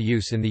cycle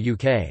use in the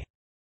UK.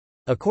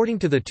 According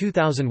to the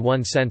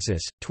 2001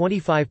 census,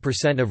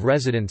 25% of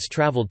residents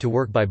travelled to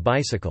work by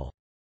bicycle.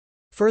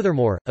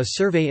 Furthermore, a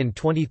survey in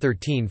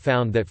 2013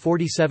 found that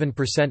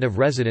 47% of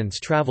residents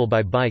travel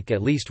by bike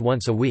at least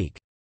once a week.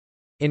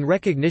 In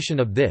recognition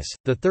of this,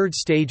 the third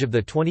stage of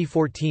the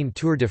 2014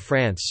 Tour de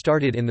France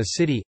started in the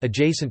city,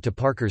 adjacent to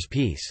Parker's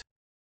Piece.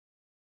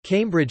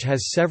 Cambridge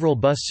has several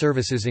bus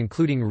services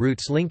including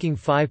routes linking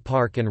 5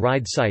 park and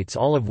ride sites,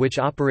 all of which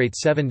operate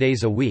 7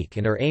 days a week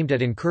and are aimed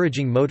at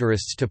encouraging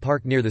motorists to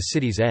park near the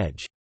city's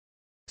edge.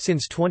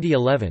 Since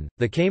 2011,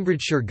 the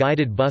Cambridgeshire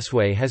Guided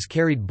Busway has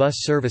carried bus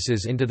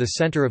services into the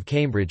centre of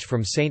Cambridge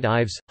from St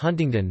Ives,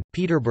 Huntingdon,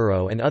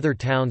 Peterborough and other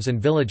towns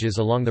and villages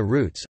along the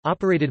routes,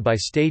 operated by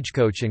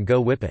Stagecoach and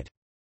Go Whippet.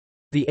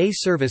 The A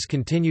service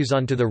continues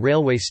on to the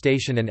railway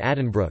station and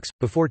Addenbrooks,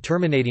 before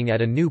terminating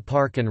at a new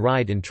park and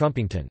ride in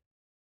Trumpington.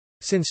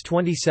 Since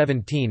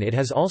 2017 it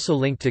has also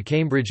linked to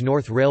Cambridge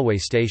North Railway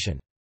Station.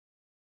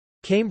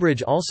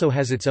 Cambridge also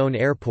has its own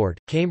airport.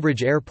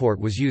 Cambridge Airport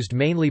was used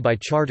mainly by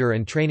charter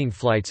and training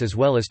flights as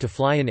well as to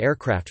fly in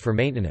aircraft for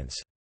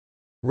maintenance.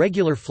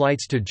 Regular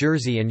flights to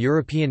Jersey and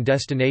European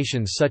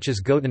destinations such as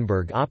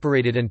Gothenburg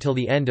operated until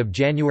the end of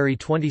January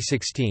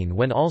 2016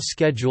 when all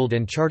scheduled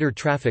and charter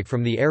traffic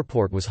from the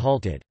airport was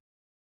halted.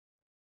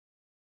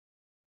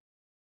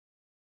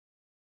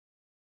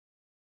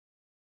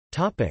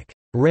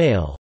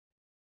 Rail.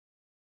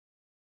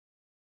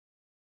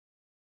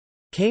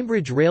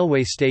 Cambridge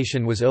Railway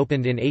Station was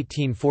opened in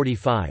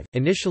 1845,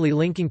 initially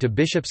linking to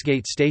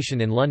Bishopsgate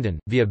Station in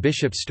London, via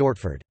Bishop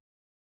Stortford.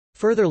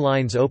 Further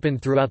lines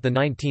opened throughout the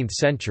 19th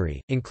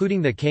century,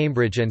 including the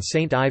Cambridge and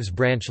St Ives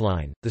Branch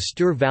Line, the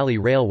Stour Valley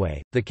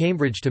Railway, the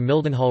Cambridge to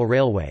Mildenhall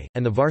Railway,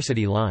 and the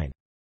Varsity Line.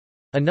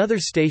 Another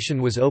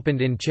station was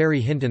opened in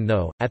Cherry Hinton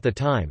though, at the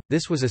time,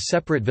 this was a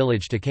separate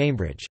village to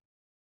Cambridge.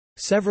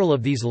 Several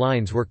of these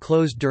lines were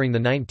closed during the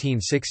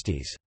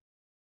 1960s.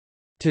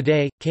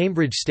 Today,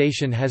 Cambridge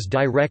Station has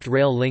direct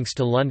rail links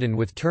to London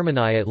with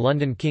termini at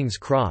London King's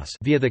Cross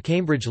via the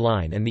Cambridge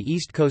Line and the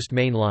East Coast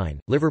Main Line,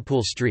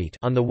 Liverpool Street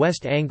on the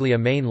West Anglia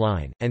Main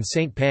Line, and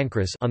St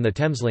Pancras on the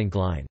Thameslink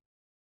Line.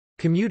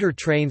 Commuter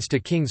trains to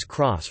King's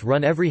Cross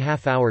run every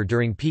half hour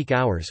during peak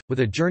hours, with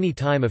a journey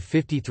time of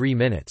 53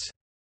 minutes.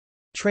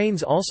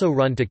 Trains also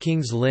run to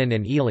King's Lynn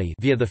and Ely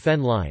via the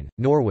Fen Line,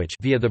 Norwich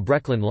via the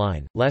Brecon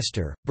Line,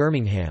 Leicester,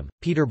 Birmingham,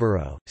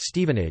 Peterborough,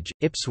 Stevenage,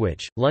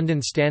 Ipswich, London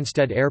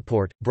Stansted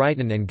Airport,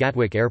 Brighton and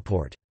Gatwick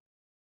Airport.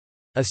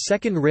 A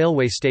second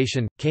railway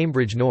station,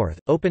 Cambridge North,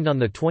 opened on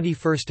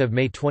 21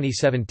 May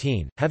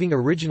 2017, having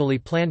originally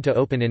planned to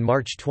open in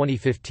March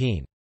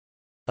 2015.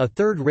 A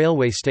third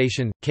railway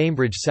station,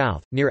 Cambridge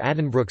South, near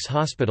Addenbrooke's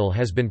Hospital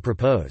has been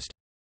proposed.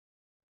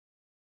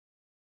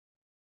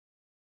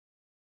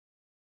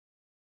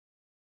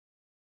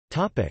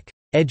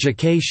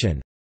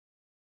 Education.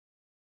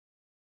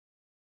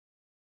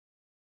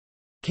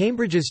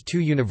 Cambridge's two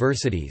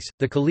universities,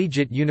 the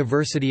Collegiate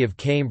University of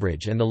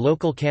Cambridge and the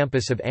local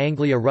campus of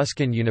Anglia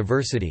Ruskin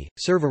University,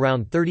 serve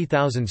around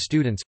 30,000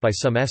 students, by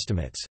some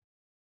estimates.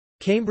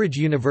 Cambridge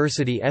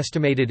University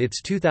estimated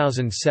its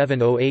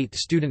 2007-08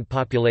 student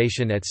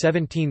population at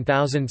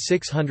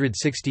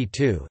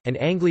 17,662,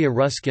 and Anglia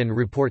Ruskin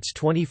reports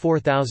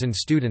 24,000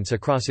 students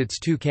across its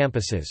two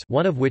campuses,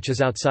 one of which is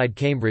outside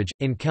Cambridge,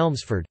 in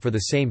Chelmsford, for the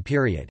same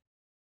period.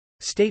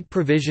 State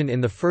provision in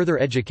the further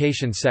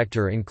education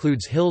sector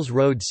includes Hills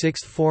Road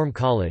Sixth Form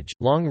College,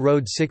 Long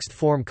Road Sixth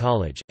Form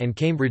College, and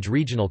Cambridge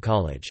Regional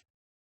College.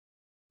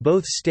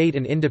 Both state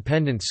and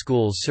independent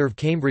schools serve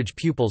Cambridge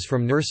pupils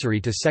from nursery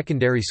to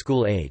secondary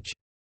school age.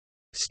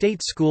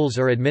 State schools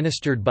are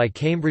administered by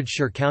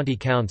Cambridgeshire County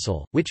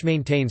Council, which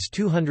maintains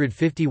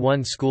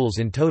 251 schools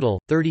in total,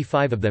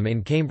 35 of them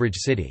in Cambridge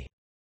City.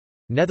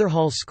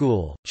 Netherhall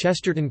School,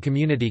 Chesterton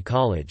Community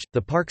College,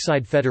 the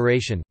Parkside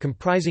Federation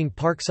comprising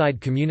Parkside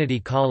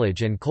Community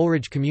College and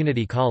Coleridge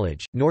Community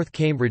College, North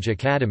Cambridge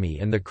Academy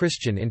and the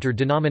Christian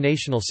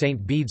Interdenominational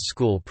St Bede's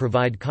School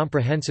provide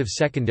comprehensive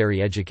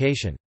secondary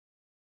education.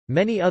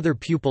 Many other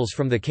pupils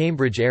from the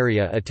Cambridge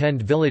area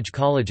attend village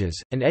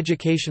colleges, an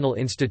educational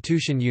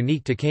institution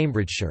unique to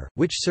Cambridgeshire,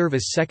 which serve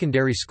as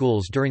secondary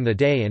schools during the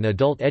day and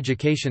adult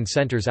education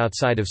centres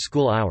outside of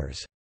school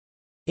hours.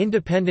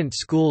 Independent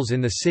schools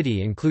in the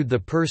city include the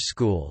Peirce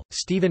School,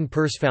 Stephen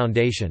Peirce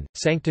Foundation,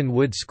 Sancton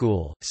Wood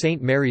School, St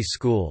Mary's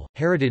School,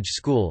 Heritage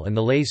School and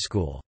the Leys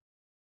School.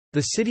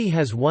 The city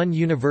has one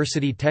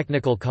university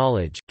technical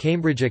college,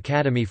 Cambridge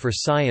Academy for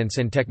Science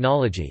and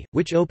Technology,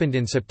 which opened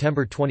in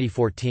September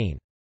 2014.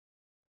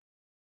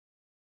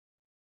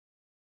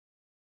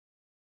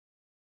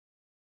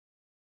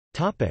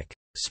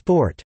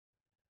 Sport.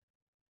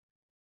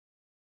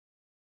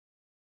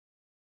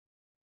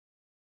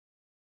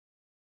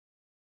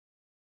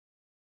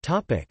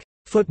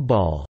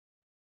 Football.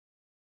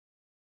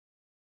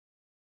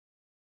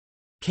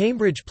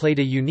 Cambridge played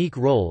a unique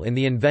role in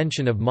the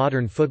invention of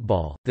modern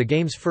football. The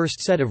game's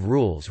first set of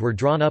rules were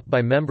drawn up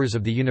by members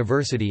of the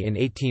university in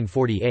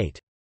 1848.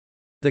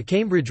 The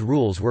Cambridge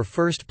rules were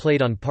first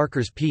played on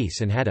Parker's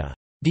Piece and had a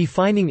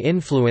defining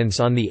influence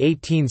on the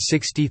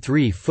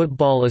 1863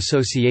 Football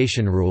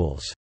Association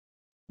rules,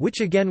 which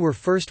again were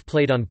first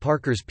played on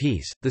Parker's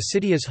Piece. The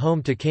city is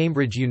home to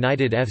Cambridge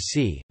United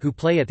FC, who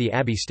play at the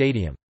Abbey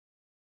Stadium.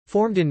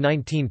 Formed in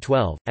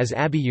 1912, as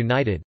Abbey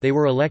United, they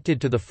were elected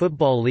to the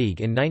Football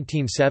League in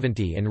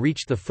 1970 and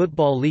reached the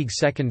Football League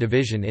Second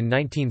Division in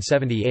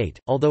 1978,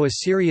 although a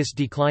serious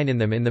decline in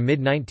them in the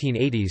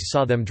mid-1980s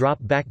saw them drop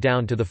back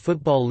down to the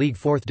Football League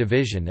Fourth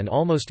Division and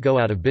almost go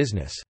out of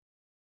business.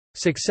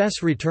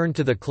 Success returned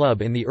to the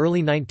club in the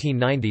early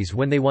 1990s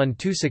when they won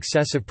two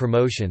successive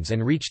promotions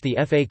and reached the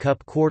FA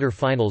Cup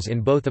quarter-finals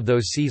in both of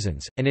those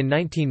seasons, and in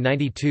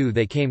 1992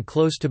 they came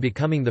close to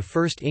becoming the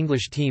first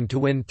English team to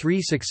win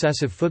three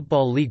successive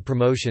Football League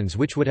promotions,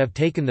 which would have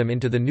taken them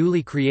into the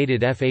newly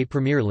created FA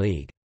Premier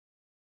League.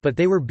 But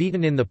they were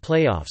beaten in the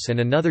playoffs and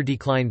another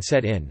decline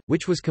set in,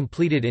 which was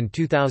completed in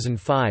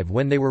 2005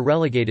 when they were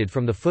relegated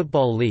from the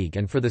Football League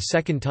and for the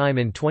second time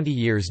in 20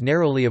 years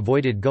narrowly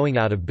avoided going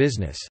out of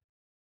business.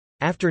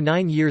 After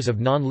 9 years of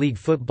non-league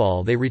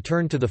football, they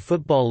returned to the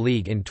Football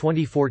League in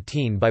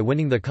 2014 by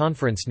winning the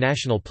Conference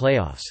National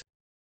Playoffs.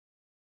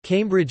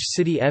 Cambridge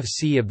City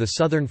FC of the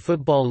Southern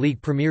Football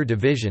League Premier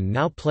Division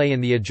now play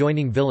in the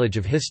adjoining village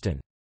of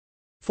Histon.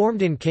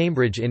 Formed in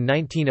Cambridge in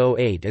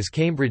 1908 as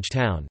Cambridge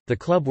Town, the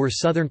club were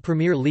Southern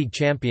Premier League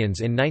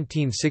champions in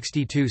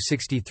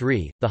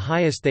 1962–63, the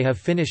highest they have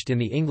finished in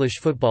the English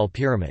football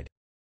pyramid.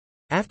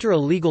 After a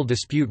legal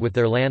dispute with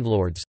their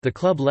landlords, the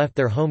club left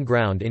their home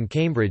ground in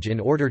Cambridge in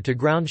order to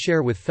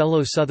groundshare with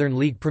fellow Southern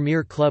League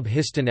Premier club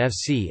Histon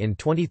FC in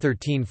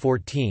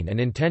 2013–14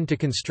 and intend to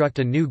construct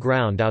a new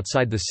ground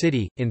outside the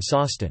city, in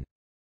Sawston.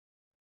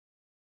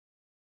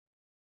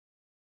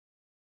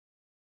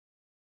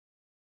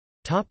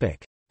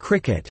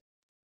 Cricket.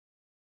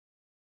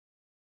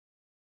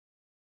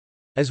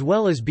 As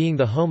well as being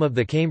the home of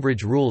the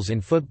Cambridge rules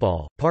in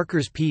football,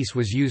 Parker's Piece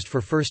was used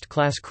for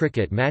first-class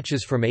cricket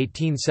matches from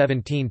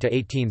 1817 to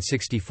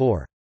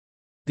 1864.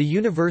 The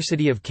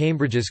University of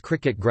Cambridge's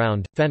cricket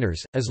ground,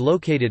 Fenners, is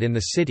located in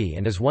the city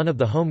and is one of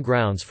the home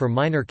grounds for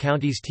minor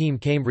counties team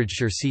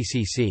Cambridgeshire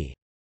CCC.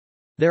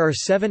 There are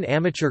 7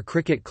 amateur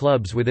cricket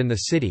clubs within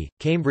the city: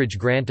 Cambridge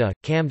Granta,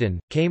 Camden,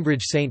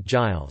 Cambridge St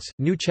Giles,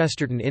 New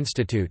Chesterton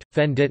Institute,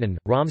 Fen Ditton,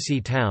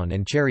 Romsey Town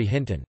and Cherry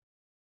Hinton.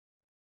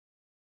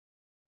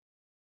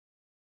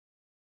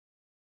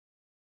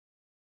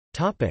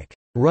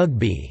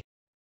 Rugby.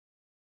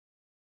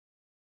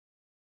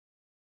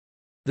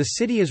 The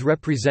city is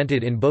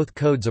represented in both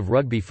codes of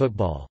rugby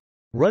football.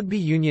 Rugby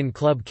Union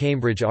Club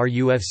Cambridge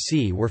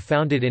RUFC were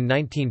founded in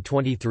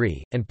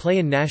 1923, and play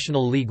in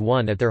National League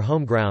One at their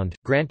home ground,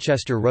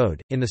 Grantchester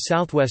Road, in the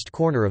southwest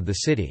corner of the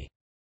city.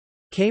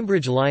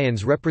 Cambridge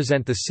Lions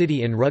represent the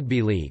city in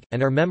Rugby League,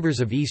 and are members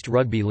of East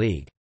Rugby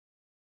League.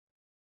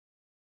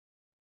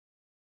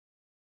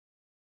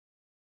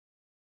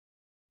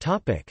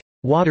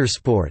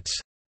 Watersports.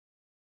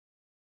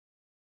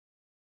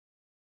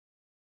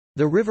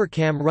 The River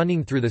Cam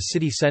running through the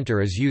city centre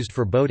is used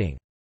for boating.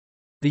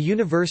 The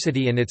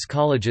university and its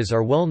colleges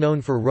are well known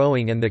for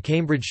rowing, and the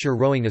Cambridgeshire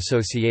Rowing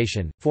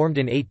Association, formed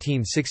in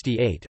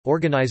 1868,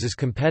 organises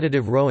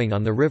competitive rowing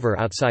on the river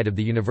outside of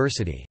the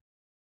university.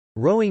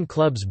 Rowing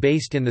clubs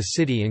based in the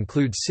city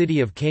include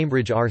City of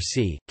Cambridge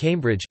RC,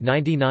 Cambridge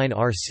 99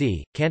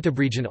 RC,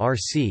 Cantabrigian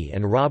RC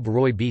and Rob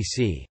Roy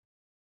BC.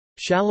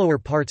 Shallower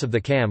parts of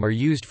the Cam are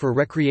used for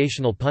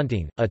recreational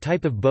punting, a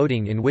type of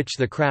boating in which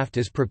the craft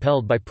is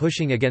propelled by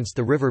pushing against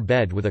the river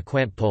bed with a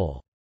quant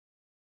pole.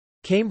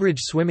 Cambridge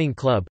Swimming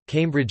Club,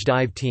 Cambridge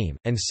Dive Team,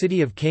 and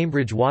City of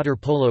Cambridge Water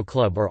Polo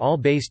Club are all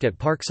based at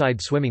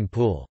Parkside Swimming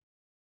Pool.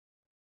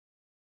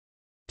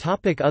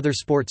 Other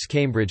sports.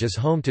 Cambridge is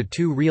home to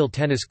 2 real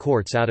tennis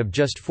courts out of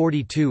just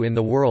 42 in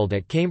the world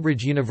at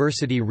Cambridge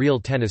University Real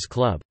Tennis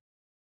Club.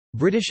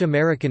 British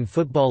American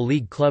Football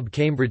League club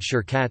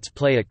Cambridgeshire Cats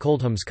play at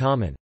Coldham's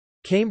Common.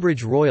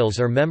 Cambridge Royals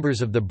are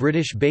members of the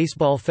British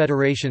Baseball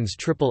Federation's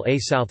Triple-A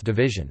South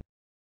Division.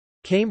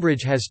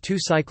 Cambridge has 2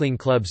 cycling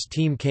clubs: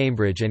 Team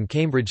Cambridge and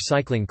Cambridge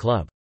Cycling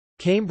Club.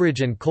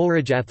 Cambridge and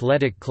Coleridge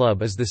Athletic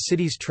Club is the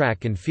city's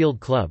track and field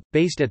club,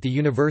 based at the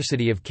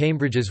University of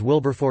Cambridge's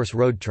Wilberforce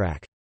Road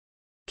track.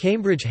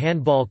 Cambridge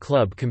Handball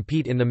Club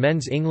compete in the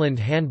Men's England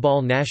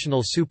Handball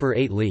National Super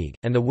 8 League,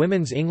 and the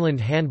Women's England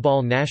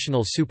Handball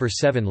National Super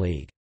 7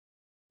 League.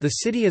 The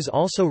city is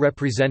also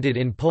represented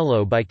in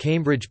polo by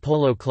Cambridge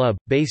Polo Club,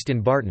 based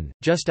in Barton,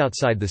 just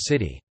outside the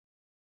city.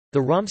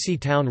 The Romsey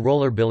Town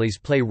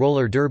Rollerbillies play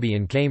roller derby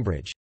in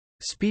Cambridge.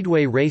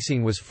 Speedway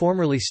racing was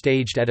formerly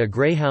staged at a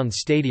Greyhound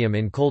Stadium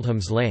in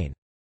Coldham's Lane.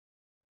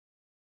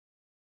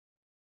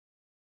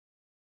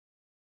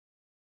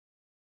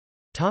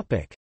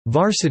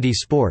 Varsity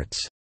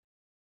sports.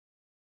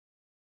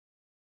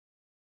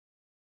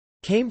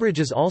 Cambridge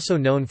is also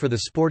known for the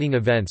sporting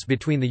events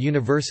between the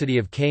University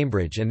of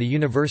Cambridge and the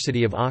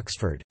University of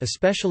Oxford,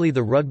 especially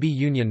the rugby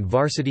union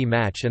varsity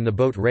match and the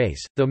boat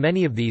race, though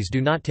many of these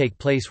do not take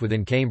place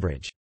within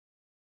Cambridge.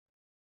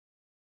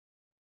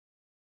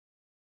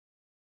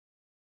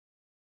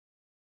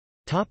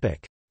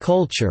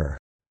 Culture.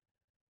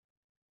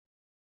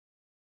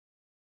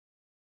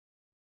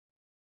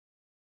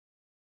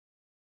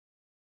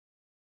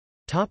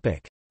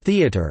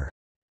 Theatre.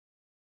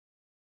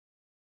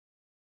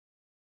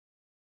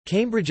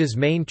 Cambridge's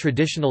main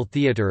traditional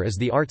theatre is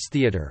the Arts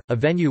Theatre, a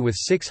venue with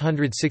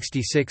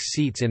 666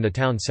 seats in the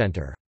town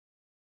centre.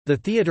 The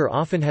theatre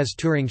often has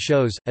touring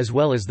shows, as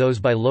well as those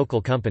by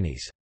local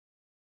companies.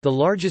 The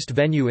largest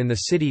venue in the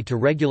city to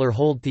regular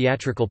hold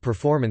theatrical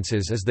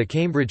performances is the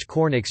Cambridge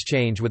Corn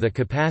Exchange, with a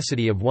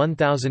capacity of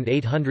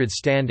 1,800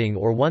 standing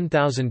or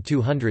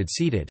 1,200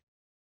 seated.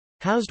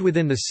 Housed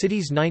within the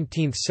city's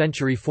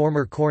 19th-century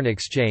former Corn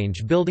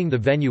Exchange building, the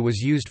venue was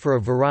used for a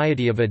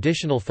variety of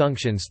additional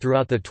functions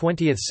throughout the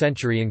 20th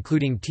century,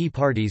 including tea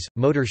parties,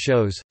 motor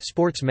shows,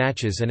 sports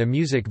matches and a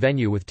music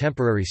venue with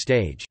temporary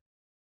stage.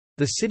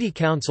 The City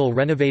Council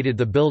renovated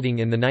the building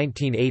in the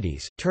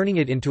 1980s, turning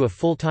it into a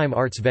full-time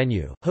arts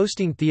venue,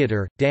 hosting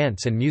theatre,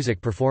 dance and music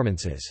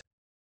performances.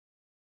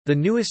 The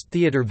newest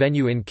theatre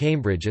venue in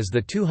Cambridge is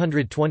the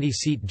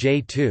 220-seat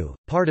J2,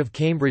 part of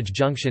Cambridge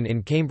Junction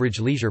in Cambridge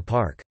Leisure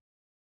Park.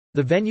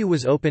 The venue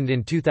was opened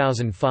in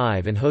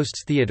 2005 and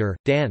hosts theatre,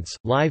 dance,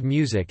 live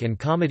music and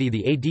comedy.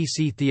 The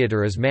ADC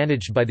Theatre is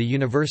managed by the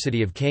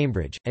University of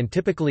Cambridge, and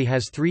typically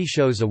has 3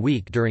 shows a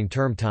week during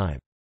term time.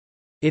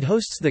 It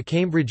hosts the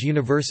Cambridge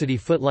University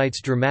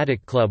Footlights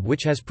Dramatic Club,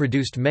 which has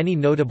produced many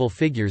notable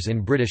figures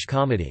in British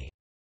comedy.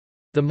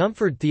 The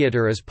Mumford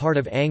Theatre is part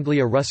of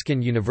Anglia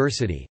Ruskin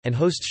University, and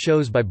hosts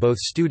shows by both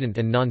student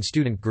and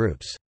non-student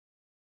groups.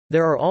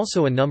 There are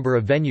also a number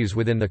of venues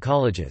within the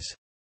colleges.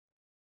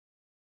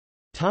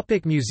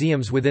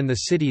 Museums. Within the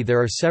city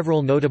there are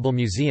several notable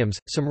museums,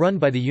 some run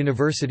by the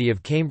University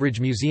of Cambridge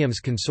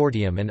Museums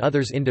Consortium and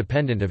others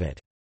independent of it.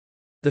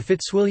 The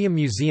Fitzwilliam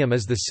Museum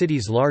is the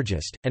city's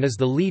largest, and is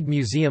the lead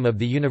museum of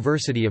the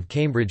University of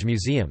Cambridge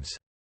Museums.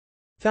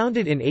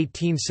 Founded in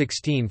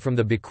 1816 from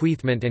the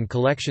bequeathment and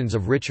collections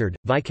of Richard,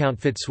 Viscount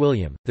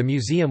Fitzwilliam, the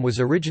museum was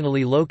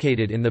originally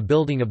located in the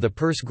building of the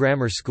Perse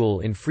Grammar School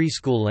in Free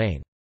School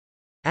Lane.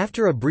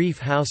 After a brief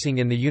housing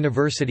in the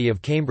University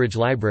of Cambridge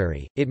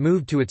Library, it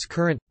moved to its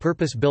current,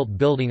 purpose-built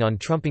building on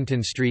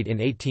Trumpington Street in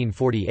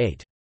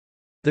 1848.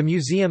 The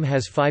museum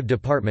has 5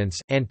 departments: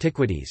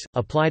 antiquities,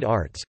 applied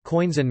arts,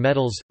 coins and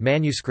medals,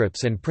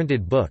 manuscripts and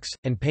printed books,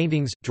 and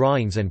paintings,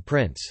 drawings and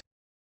prints.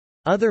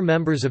 Other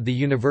members of the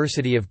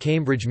University of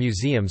Cambridge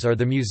museums are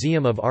the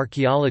Museum of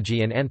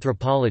Archaeology and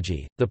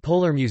Anthropology, the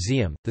Polar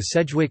Museum, the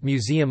Sedgwick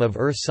Museum of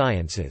Earth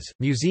Sciences,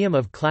 Museum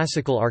of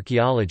Classical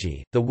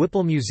Archaeology, the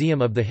Whipple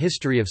Museum of the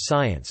History of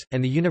Science,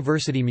 and the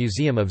University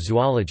Museum of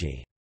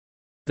Zoology.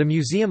 The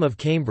Museum of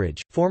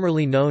Cambridge,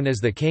 formerly known as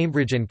the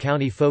Cambridge and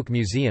County Folk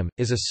Museum,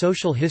 is a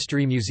social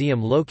history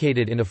museum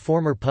located in a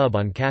former pub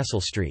on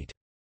Castle Street.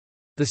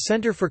 The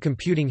Centre for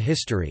Computing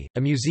History,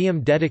 a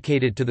museum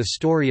dedicated to the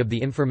story of the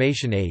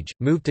Information Age,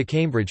 moved to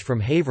Cambridge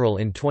from Haverhill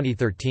in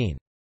 2013.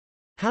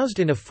 Housed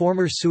in a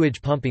former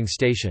sewage pumping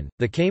station,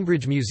 the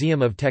Cambridge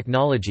Museum of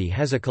Technology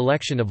has a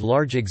collection of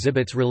large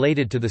exhibits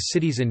related to the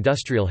city's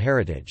industrial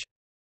heritage.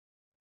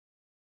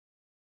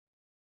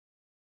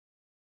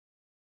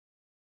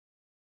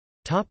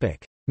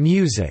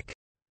 Music.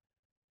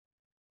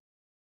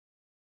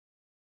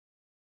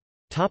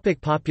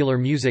 Popular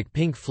music.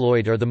 Pink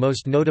Floyd are the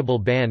most notable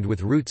band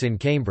with roots in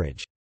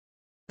Cambridge.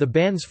 The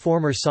band's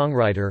former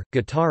songwriter,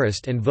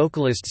 guitarist and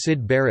vocalist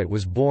Syd Barrett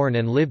was born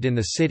and lived in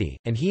the city,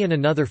 and he and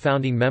another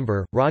founding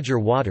member, Roger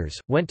Waters,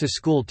 went to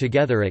school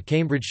together at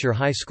Cambridgeshire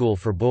High School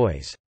for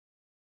Boys.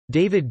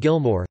 David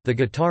Gilmour, the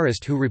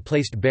guitarist who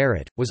replaced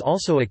Barrett, was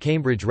also a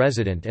Cambridge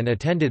resident and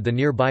attended the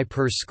nearby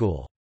Perse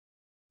School.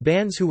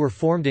 Bands who were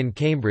formed in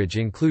Cambridge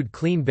include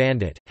Clean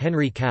Bandit,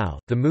 Henry Cow,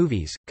 The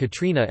Movies,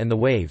 Katrina and the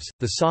Waves,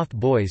 The Soft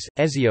Boys,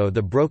 Ezio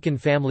the Broken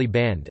Family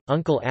Band,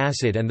 Uncle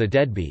Acid and the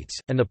Deadbeats,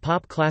 and the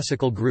pop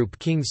classical group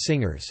King's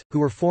Singers, who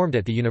were formed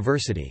at the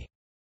university.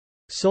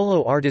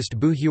 Solo artist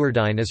Boo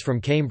Hewerdine is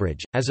from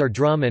Cambridge, as are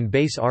drum and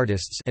bass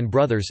artists and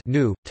brothers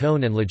New,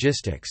 Tone and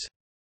Logistics.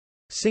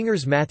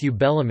 Singers Matthew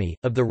Bellamy,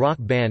 of the rock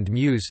band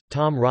Muse,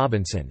 Tom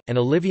Robinson, and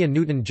Olivia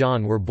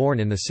Newton-John were born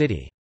in the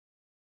city.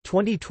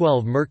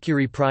 2012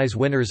 Mercury Prize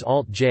winners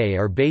Alt-J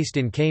are based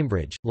in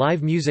Cambridge.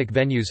 Live music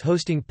venues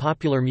hosting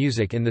popular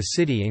music in the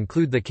city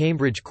include the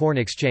Cambridge Corn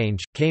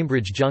Exchange,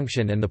 Cambridge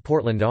Junction and the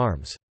Portland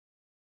Arms.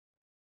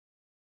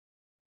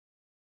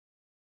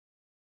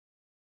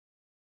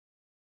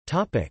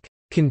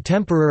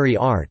 Contemporary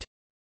art.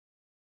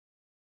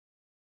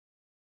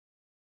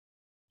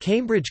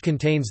 Cambridge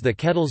contains the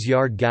Kettle's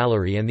Yard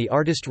Gallery and the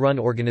artist-run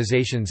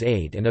organizations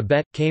Aid and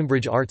Abet,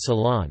 Cambridge Art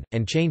Salon,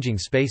 and Changing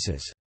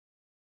Spaces.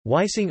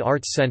 Wysing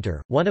Arts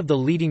Centre, one of the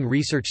leading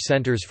research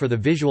centres for the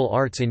visual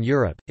arts in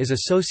Europe, is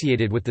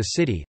associated with the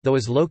city, though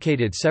is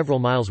located several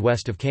miles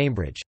west of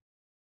Cambridge.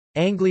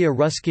 Anglia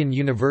Ruskin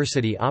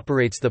University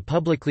operates the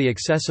publicly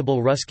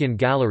accessible Ruskin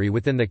Gallery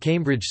within the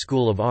Cambridge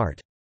School of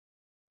Art.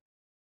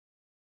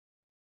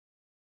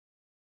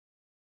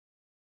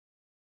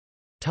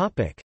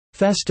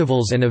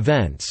 Festivals and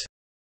events.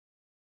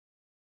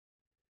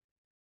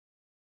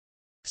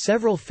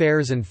 Several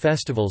fairs and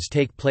festivals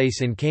take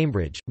place in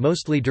Cambridge,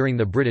 mostly during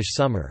the British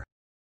summer.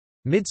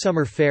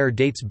 Midsummer Fair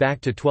dates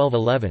back to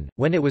 1211,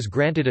 when it was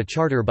granted a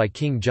charter by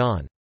King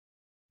John.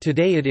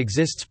 Today it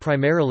exists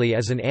primarily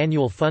as an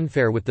annual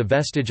funfair with the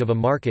vestige of a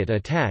market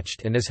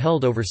attached and is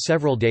held over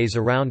several days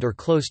around or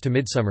close to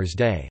Midsummer's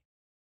Day.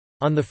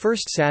 On the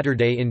first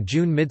Saturday in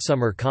June,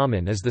 Midsummer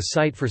Common is the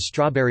site for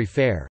Strawberry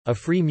Fair, a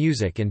free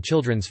music and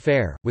children's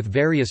fair, with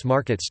various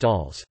market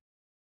stalls.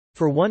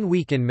 For 1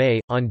 week in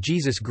May, on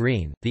Jesus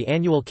Green, the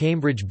annual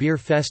Cambridge Beer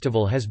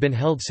Festival has been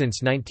held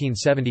since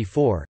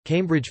 1974.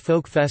 Cambridge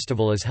Folk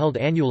Festival is held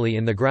annually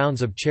in the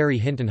grounds of Cherry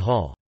Hinton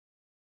Hall.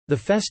 The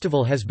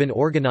festival has been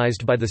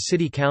organised by the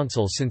City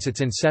Council since its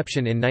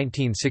inception in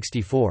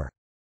 1964.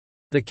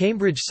 The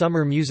Cambridge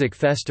Summer Music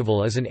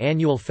Festival is an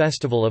annual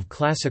festival of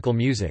classical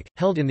music,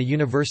 held in the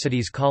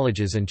university's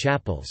colleges and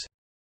chapels.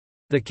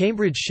 The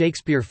Cambridge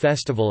Shakespeare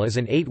Festival is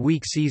an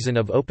 8-week season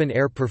of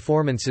open-air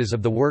performances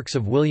of the works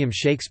of William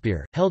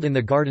Shakespeare, held in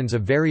the gardens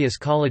of various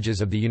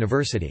colleges of the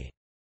university.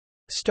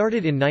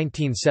 Started in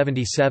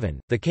 1977,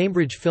 the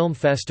Cambridge Film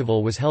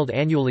Festival was held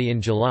annually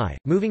in July,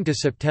 moving to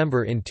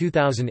September in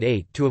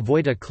 2008 to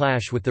avoid a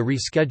clash with the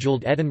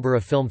rescheduled Edinburgh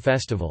Film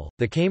Festival.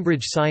 The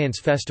Cambridge Science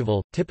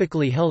Festival,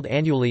 typically held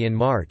annually in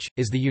March,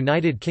 is the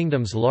United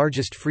Kingdom's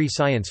largest free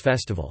science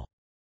festival.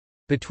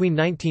 Between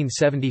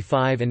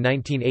 1975 and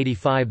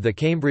 1985 the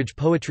Cambridge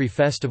Poetry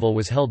Festival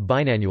was held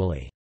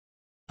biannually.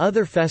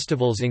 Other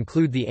festivals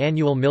include the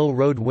annual Mill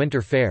Road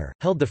Winter Fair,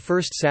 held the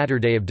first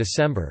Saturday of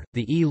December,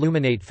 the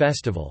Illuminate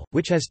Festival,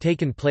 which has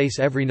taken place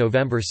every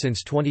November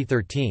since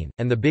 2013,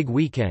 and the Big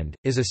Weekend,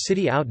 is a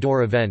city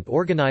outdoor event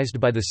organized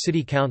by the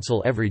City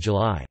Council every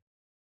July.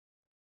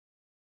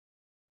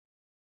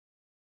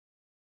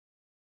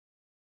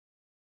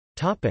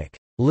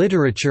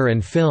 Literature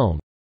and film.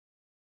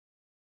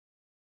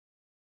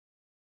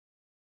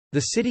 The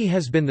city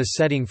has been the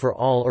setting for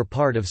all or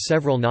part of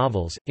several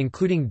novels,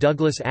 including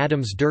Douglas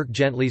Adams' Dirk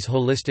Gently's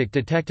Holistic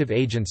Detective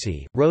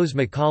Agency, Rose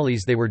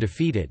Macaulay's They Were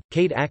Defeated,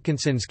 Kate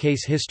Atkinson's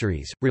Case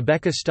Histories,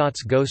 Rebecca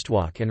Stott's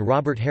Ghostwalk and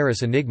Robert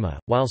Harris' Enigma,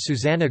 while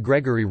Susanna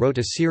Gregory wrote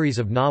a series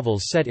of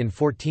novels set in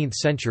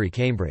 14th-century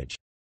Cambridge.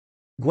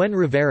 Gwen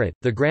Riveret,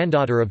 the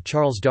granddaughter of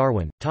Charles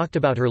Darwin, talked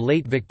about her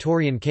late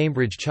Victorian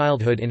Cambridge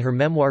childhood in her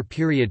memoir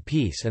Period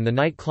Piece and the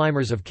Night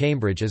Climbers of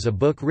Cambridge as a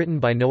book written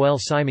by Noel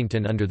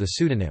Symington under the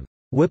pseudonym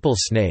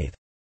Whipplesnaith,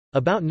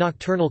 about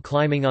nocturnal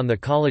climbing on the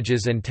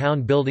colleges and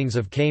town buildings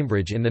of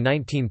Cambridge in the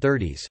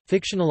 1930s.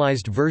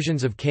 Fictionalized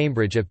versions of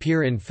Cambridge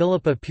appear in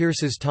Philippa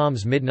Pierce's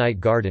Tom's Midnight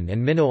Garden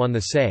and Minnow on the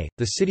Say,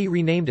 the city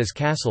renamed as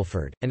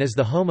Castleford, and as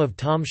the home of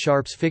Tom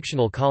Sharp's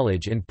fictional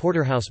college in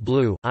Porterhouse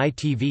Blue.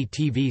 ITV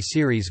TV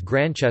series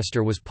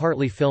Grantchester was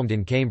partly filmed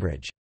in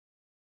Cambridge.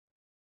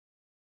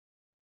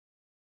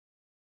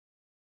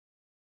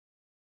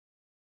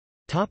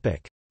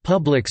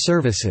 Public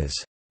services.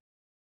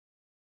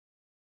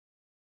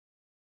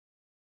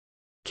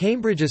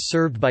 Cambridge is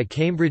served by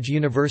Cambridge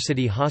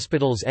University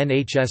Hospitals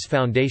NHS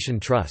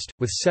Foundation Trust,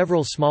 with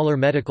several smaller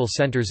medical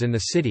centres in the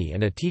city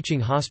and a teaching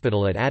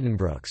hospital at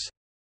Addenbrooke's.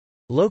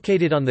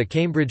 Located on the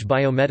Cambridge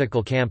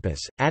Biomedical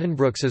Campus,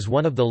 Addenbrooke's is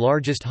one of the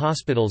largest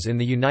hospitals in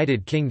the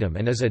United Kingdom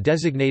and is a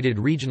designated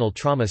regional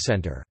trauma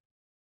centre.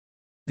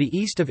 The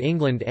East of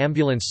England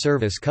Ambulance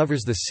Service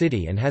covers the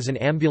city and has an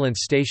ambulance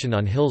station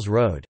on Hills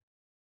Road.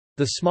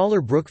 The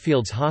smaller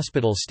Brookfields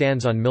Hospital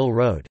stands on Mill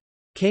Road.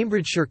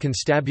 Cambridgeshire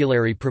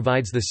Constabulary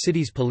provides the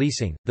city's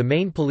policing. The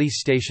main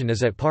police station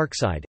is at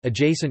Parkside,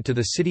 adjacent to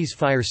the city's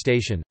fire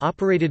station,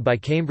 operated by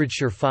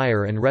Cambridgeshire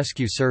Fire and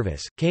Rescue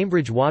Service.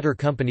 Cambridge Water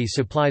Company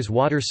supplies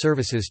water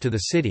services to the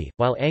city,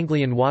 while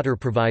Anglian Water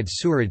provides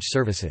sewerage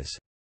services.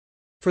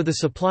 For the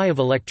supply of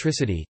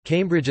electricity,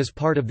 Cambridge is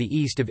part of the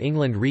East of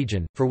England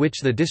region, for which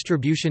the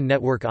distribution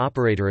network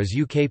operator is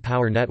UK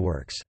Power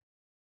Networks.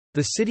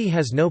 The city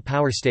has no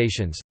power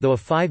stations, though a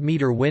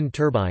 5-metre wind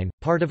turbine,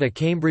 part of a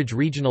Cambridge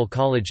Regional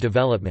College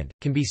development,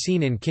 can be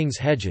seen in King's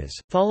Hedges.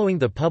 Following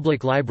the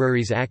Public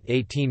Libraries Act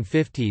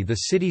 1850, the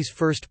city's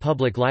first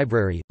public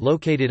library,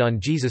 located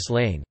on Jesus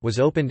Lane, was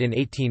opened in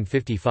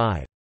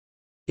 1855.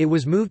 It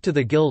was moved to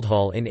the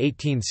Guildhall in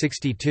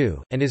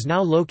 1862, and is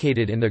now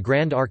located in the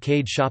Grand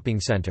Arcade Shopping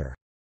Centre.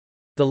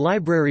 The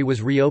library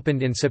was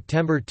reopened in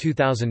September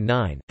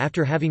 2009,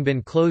 after having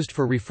been closed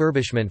for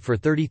refurbishment for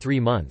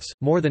 33 months,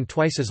 more than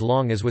twice as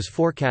long as was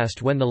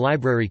forecast when the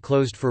library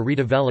closed for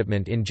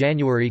redevelopment in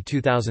January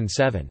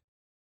 2007.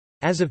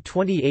 As of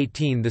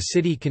 2018, the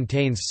city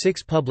contains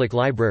 6 public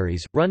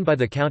libraries, run by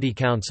the County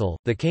Council.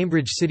 The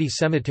Cambridge City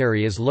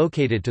Cemetery is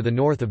located to the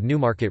north of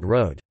Newmarket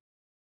Road.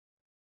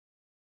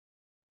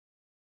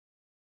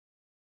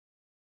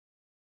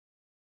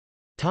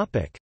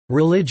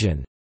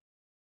 Religion.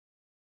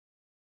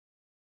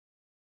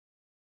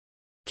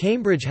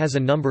 Cambridge has a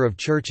number of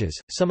churches,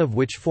 some of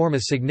which form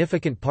a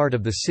significant part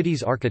of the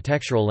city's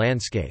architectural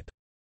landscape.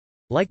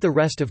 Like the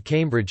rest of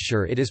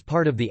Cambridgeshire, it is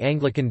part of the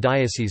Anglican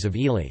Diocese of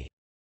Ely.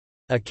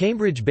 A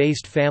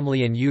Cambridge-based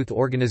family and youth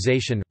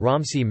organisation,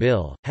 Romsey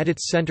Mill, had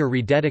its centre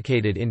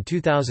rededicated in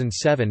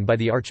 2007 by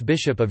the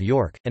Archbishop of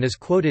York, and is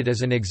quoted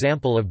as an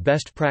example of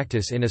best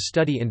practice in a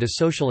study into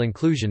social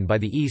inclusion by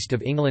the East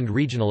of England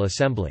Regional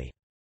Assembly.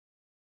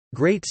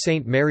 Great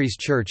St Mary's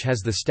Church has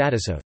the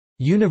status of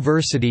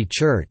university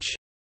church.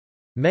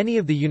 Many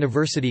of the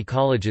university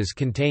colleges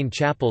contain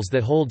chapels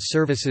that hold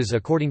services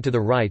according to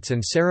the rites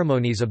and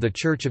ceremonies of the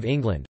Church of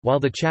England, while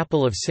the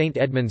chapel of St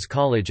Edmund's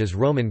College is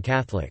Roman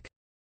Catholic.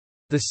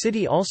 The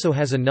city also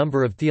has a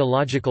number of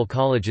theological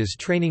colleges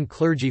training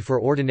clergy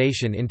for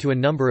ordination into a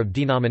number of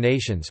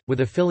denominations, with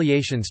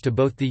affiliations to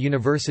both the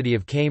University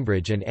of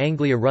Cambridge and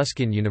Anglia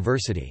Ruskin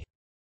University.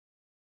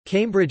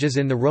 Cambridge is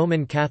in the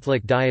Roman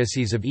Catholic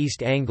Diocese of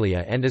East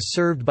Anglia and is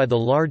served by the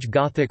large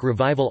Gothic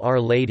Revival Our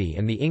Lady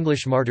and the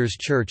English Martyrs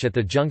Church at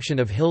the junction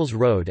of Hills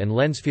Road and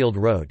Lensfield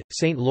Road,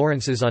 St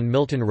Lawrence's on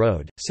Milton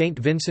Road, St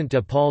Vincent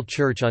de Paul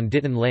Church on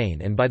Ditton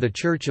Lane and by the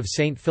Church of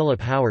St Philip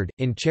Howard,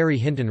 in Cherry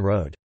Hinton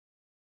Road.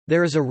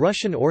 There is a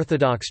Russian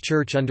Orthodox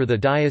Church under the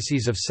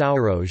Diocese of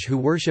Saueröge who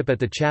worship at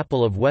the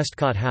chapel of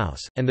Westcott House,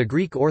 and the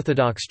Greek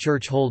Orthodox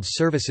Church holds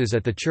services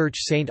at the Church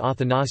St.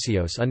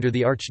 Athanasios under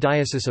the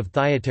Archdiocese of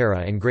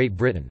Thyatira and Great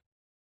Britain.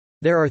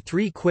 There are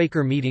 3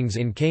 Quaker meetings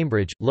in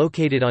Cambridge,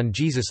 located on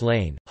Jesus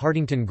Lane,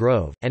 Hartington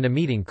Grove, and a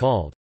meeting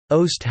called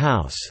Oast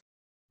House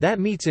that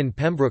meets in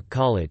Pembroke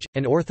College.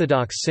 An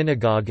Orthodox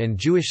synagogue and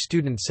Jewish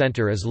student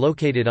center is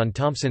located on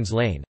Thompson's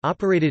Lane,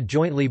 operated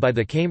jointly by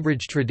the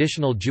Cambridge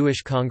Traditional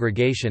Jewish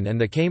Congregation and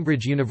the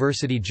Cambridge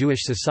University Jewish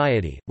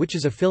Society, which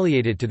is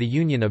affiliated to the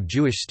Union of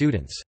Jewish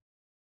Students.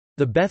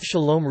 The Beth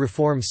Shalom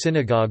Reform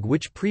Synagogue,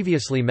 which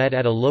previously met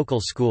at a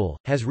local school,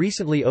 has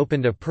recently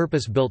opened a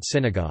purpose-built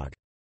synagogue.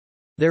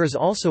 There is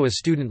also a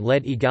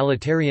student-led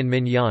egalitarian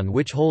minyan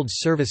which holds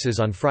services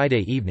on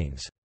Friday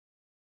evenings.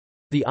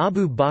 The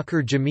Abu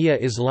Bakr Jamia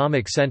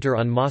Islamic Center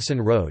on Mawson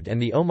Road and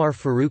the Omar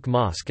Farouk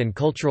Mosque and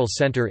Cultural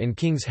Center in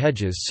King's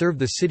Hedges serve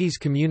the city's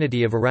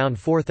community of around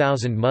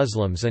 4,000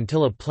 Muslims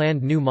until a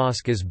planned new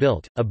mosque is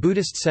built. A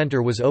Buddhist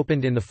center was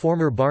opened in the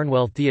former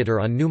Barnwell Theatre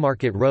on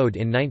Newmarket Road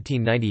in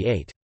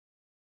 1998.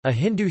 A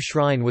Hindu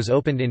shrine was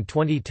opened in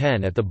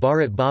 2010 at the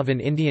Bharat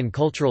Bhavan Indian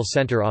Cultural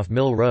Center off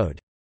Mill Road.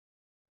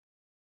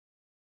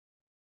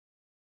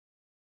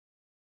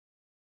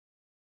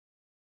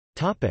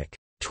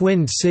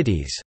 Twin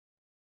cities.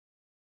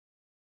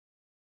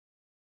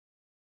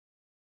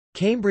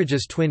 Cambridge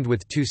is twinned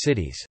with two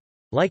cities.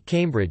 Like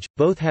Cambridge,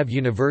 both have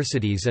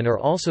universities and are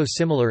also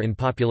similar in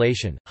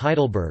population: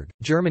 Heidelberg,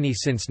 Germany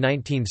since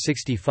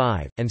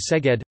 1965, and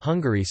Szeged,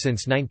 Hungary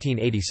since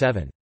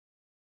 1987.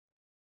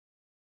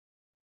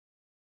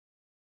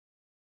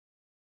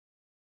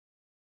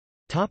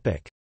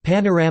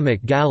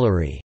 Panoramic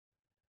gallery.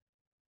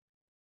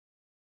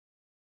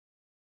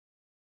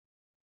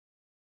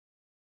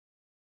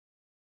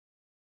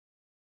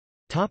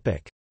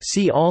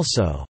 See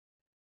also: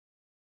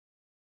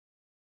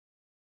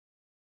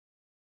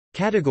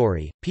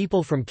 Category: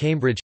 People from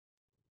Cambridge,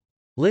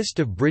 List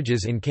of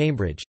bridges in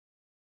Cambridge,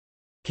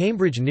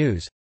 Cambridge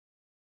News,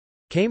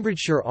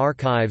 Cambridgeshire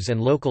Archives and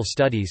Local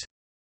Studies,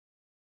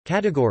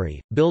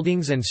 Category: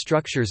 Buildings and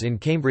structures in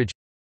Cambridge,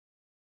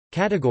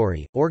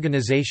 Category: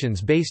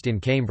 Organisations based in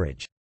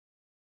Cambridge.